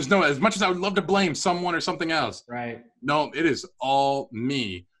it. There's no, as much as I would love to blame someone or something else. Right. No, it is all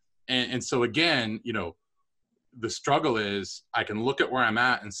me. And so again, you know, the struggle is I can look at where I'm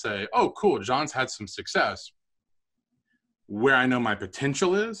at and say, oh, cool, John's had some success. Where I know my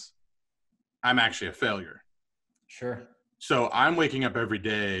potential is, I'm actually a failure. Sure. So I'm waking up every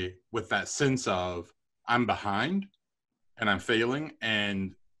day with that sense of I'm behind and I'm failing,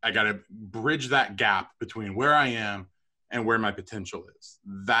 and I got to bridge that gap between where I am and where my potential is.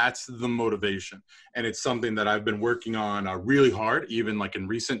 That's the motivation. And it's something that I've been working on really hard, even like in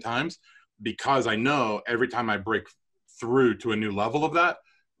recent times, because I know every time I break through to a new level of that,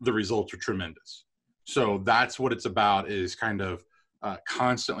 the results are tremendous. So that's what it's about, is kind of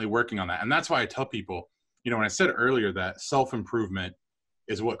constantly working on that. And that's why I tell people, you know, when I said earlier that self-improvement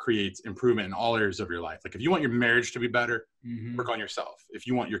is what creates improvement in all areas of your life. Like if you want your marriage to be better, work on yourself. If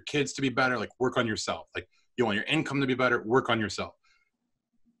you want your kids to be better, like work on yourself. Like you want your income to be better, work on yourself.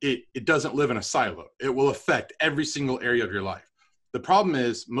 It doesn't live in a silo. It will affect every single area of your life. The problem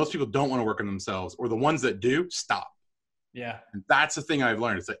is most people don't want to work on themselves, or the ones that do stop. Yeah. And that's the thing I've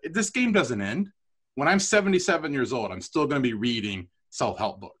learned. It's like, this game doesn't end. When I'm 77 years old, I'm still going to be reading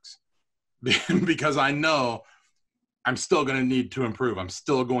self-help books because I know I'm still going to need to improve. I'm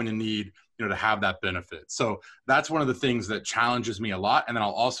still going to need, you know, to have that benefit. So that's one of the things that challenges me a lot. And then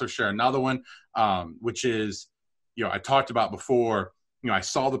I'll also share another one, which is, you know, I talked about before, you know, I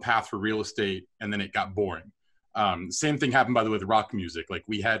saw the path for real estate and then it got boring. Same thing happened, by the way, with rock music. Like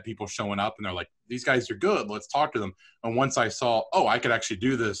we had people showing up and they're like, these guys are good, let's talk to them. And once I saw, oh, I could actually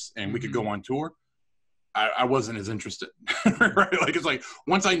do this and we could go on tour, I wasn't as interested. Right? Like it's like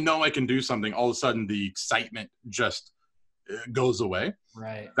once I know I can do something, all of a sudden the excitement just goes away.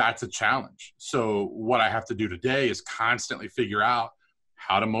 Right. That's a challenge. So what I have to do today is constantly figure out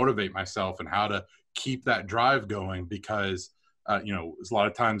how to motivate myself and how to keep that drive going, because you know, a lot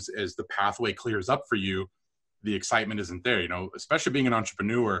of times as the pathway clears up for you, the excitement isn't there. You know, especially being an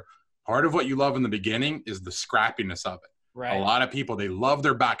entrepreneur, part of what you love in the beginning is the scrappiness of it. Right. A lot of people, they love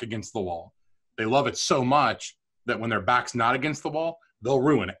their back against the wall. They love it so much that when their back's not against the wall, they'll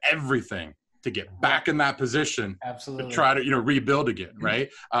ruin everything to get back in that position. Absolutely. To try to, you know, rebuild again. Right.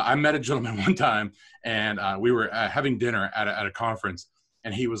 I met a gentleman one time and we were having dinner at a conference,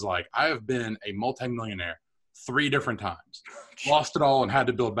 and he was like, I have been a multimillionaire 3 different times, lost it all and had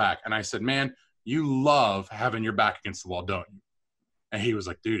to build back. And I said, man, you love having your back against the wall, don't you? And he was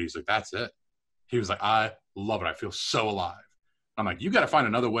like, dude, he's like, that's it. He was like, I love it. I feel so alive. I'm like, you got to find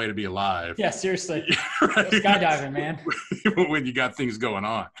another way to be alive. Yeah, seriously. Right? Skydiving, man. When you got things going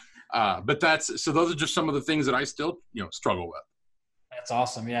on. But so those are just some of the things that I still, you know, struggle with. That's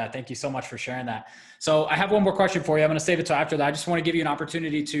awesome. Yeah. Thank you so much for sharing that. So I have one more question for you. I'm going to save it till after that. I just want to give you an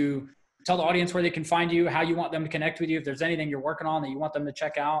opportunity to tell the audience where they can find you, how you want them to connect with you. If there's anything you're working on that you want them to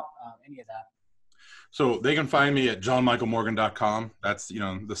check out, any of that. So they can find me at johnmichaelmorgan.com. That's, you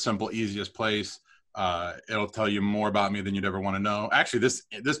know, the simple, easiest place. It'll tell you more about me than you'd ever want to know. Actually, this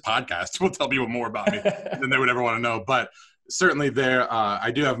podcast will tell people more about me than they would ever want to know. But certainly there, I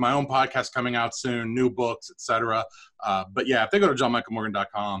do have my own podcast coming out soon, new books, etc. But yeah, if they go to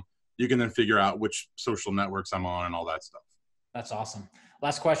johnmichaelmorgan.com, you can then figure out which social networks I'm on and all that stuff. That's awesome.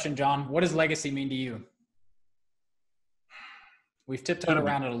 Last question, John. What does legacy mean to you? We've tiptoed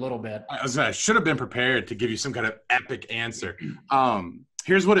around it a little bit. I should have been prepared to give you some kind of epic answer.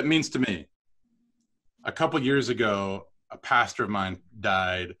 Here's what it means to me. A couple years ago, a pastor of mine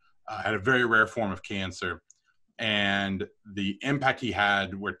died, had a very rare form of cancer. And the impact he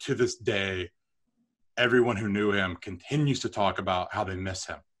had, where to this day, everyone who knew him continues to talk about how they miss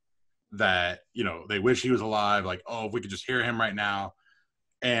him. That, you know, they wish he was alive. Like, oh, if we could just hear him right now.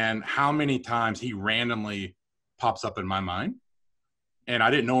 And how many times he randomly pops up in my mind. And I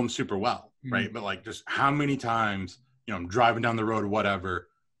didn't know him super well, right? But like just how many times, you know, I'm driving down the road or whatever,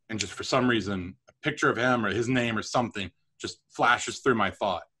 and just for some reason, a picture of him or his name or something just flashes through my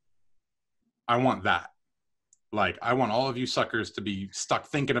thought. I want that. Like, I want all of you suckers to be stuck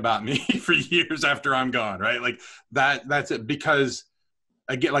thinking about me for years after I'm gone, right? Like that's it. Because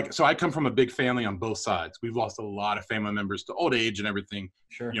I get like, so I come from a big family on both sides. We've lost a lot of family members to old age and everything,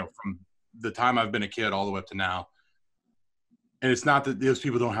 sure, you know, from the time I've been a kid all the way up to now. And it's not that those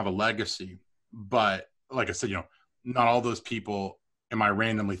people don't have a legacy, but like I said, you know, not all those people am I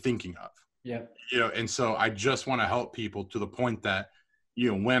randomly thinking of? Yeah. You know, and so I just want to help people to the point that,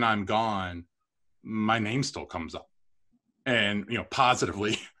 you know, when I'm gone, my name still comes up, and, you know,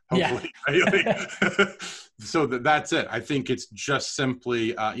 positively, hopefully. Yeah. Right? So that's it. I think it's just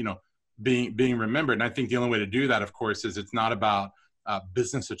simply, you know, being remembered. And I think the only way to do that, of course, is it's not about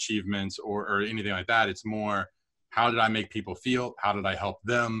business achievements or anything like that. It's more, how did I make people feel? How did I help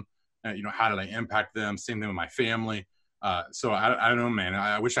them? You know, how did I impact them? Same thing with my family. So I don't know, man.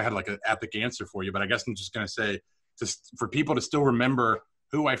 I wish I had like an epic answer for you, but I guess I'm just going to say, just for people to still remember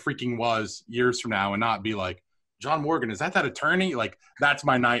who I freaking was years from now and not be like, John Morgan, is that attorney? Like, that's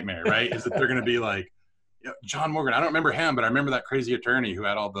my nightmare, right? Is that they're going to be like, John Morgan, I don't remember him, but I remember that crazy attorney who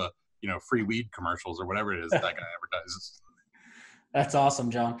had all the, you know, free weed commercials or whatever it is that guy advertises. That's awesome,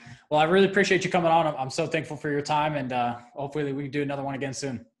 John. Well, I really appreciate you coming on. I'm so thankful for your time, and hopefully we can do another one again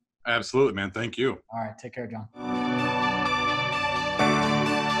soon. Absolutely, man. Thank you. All right. Take care, John.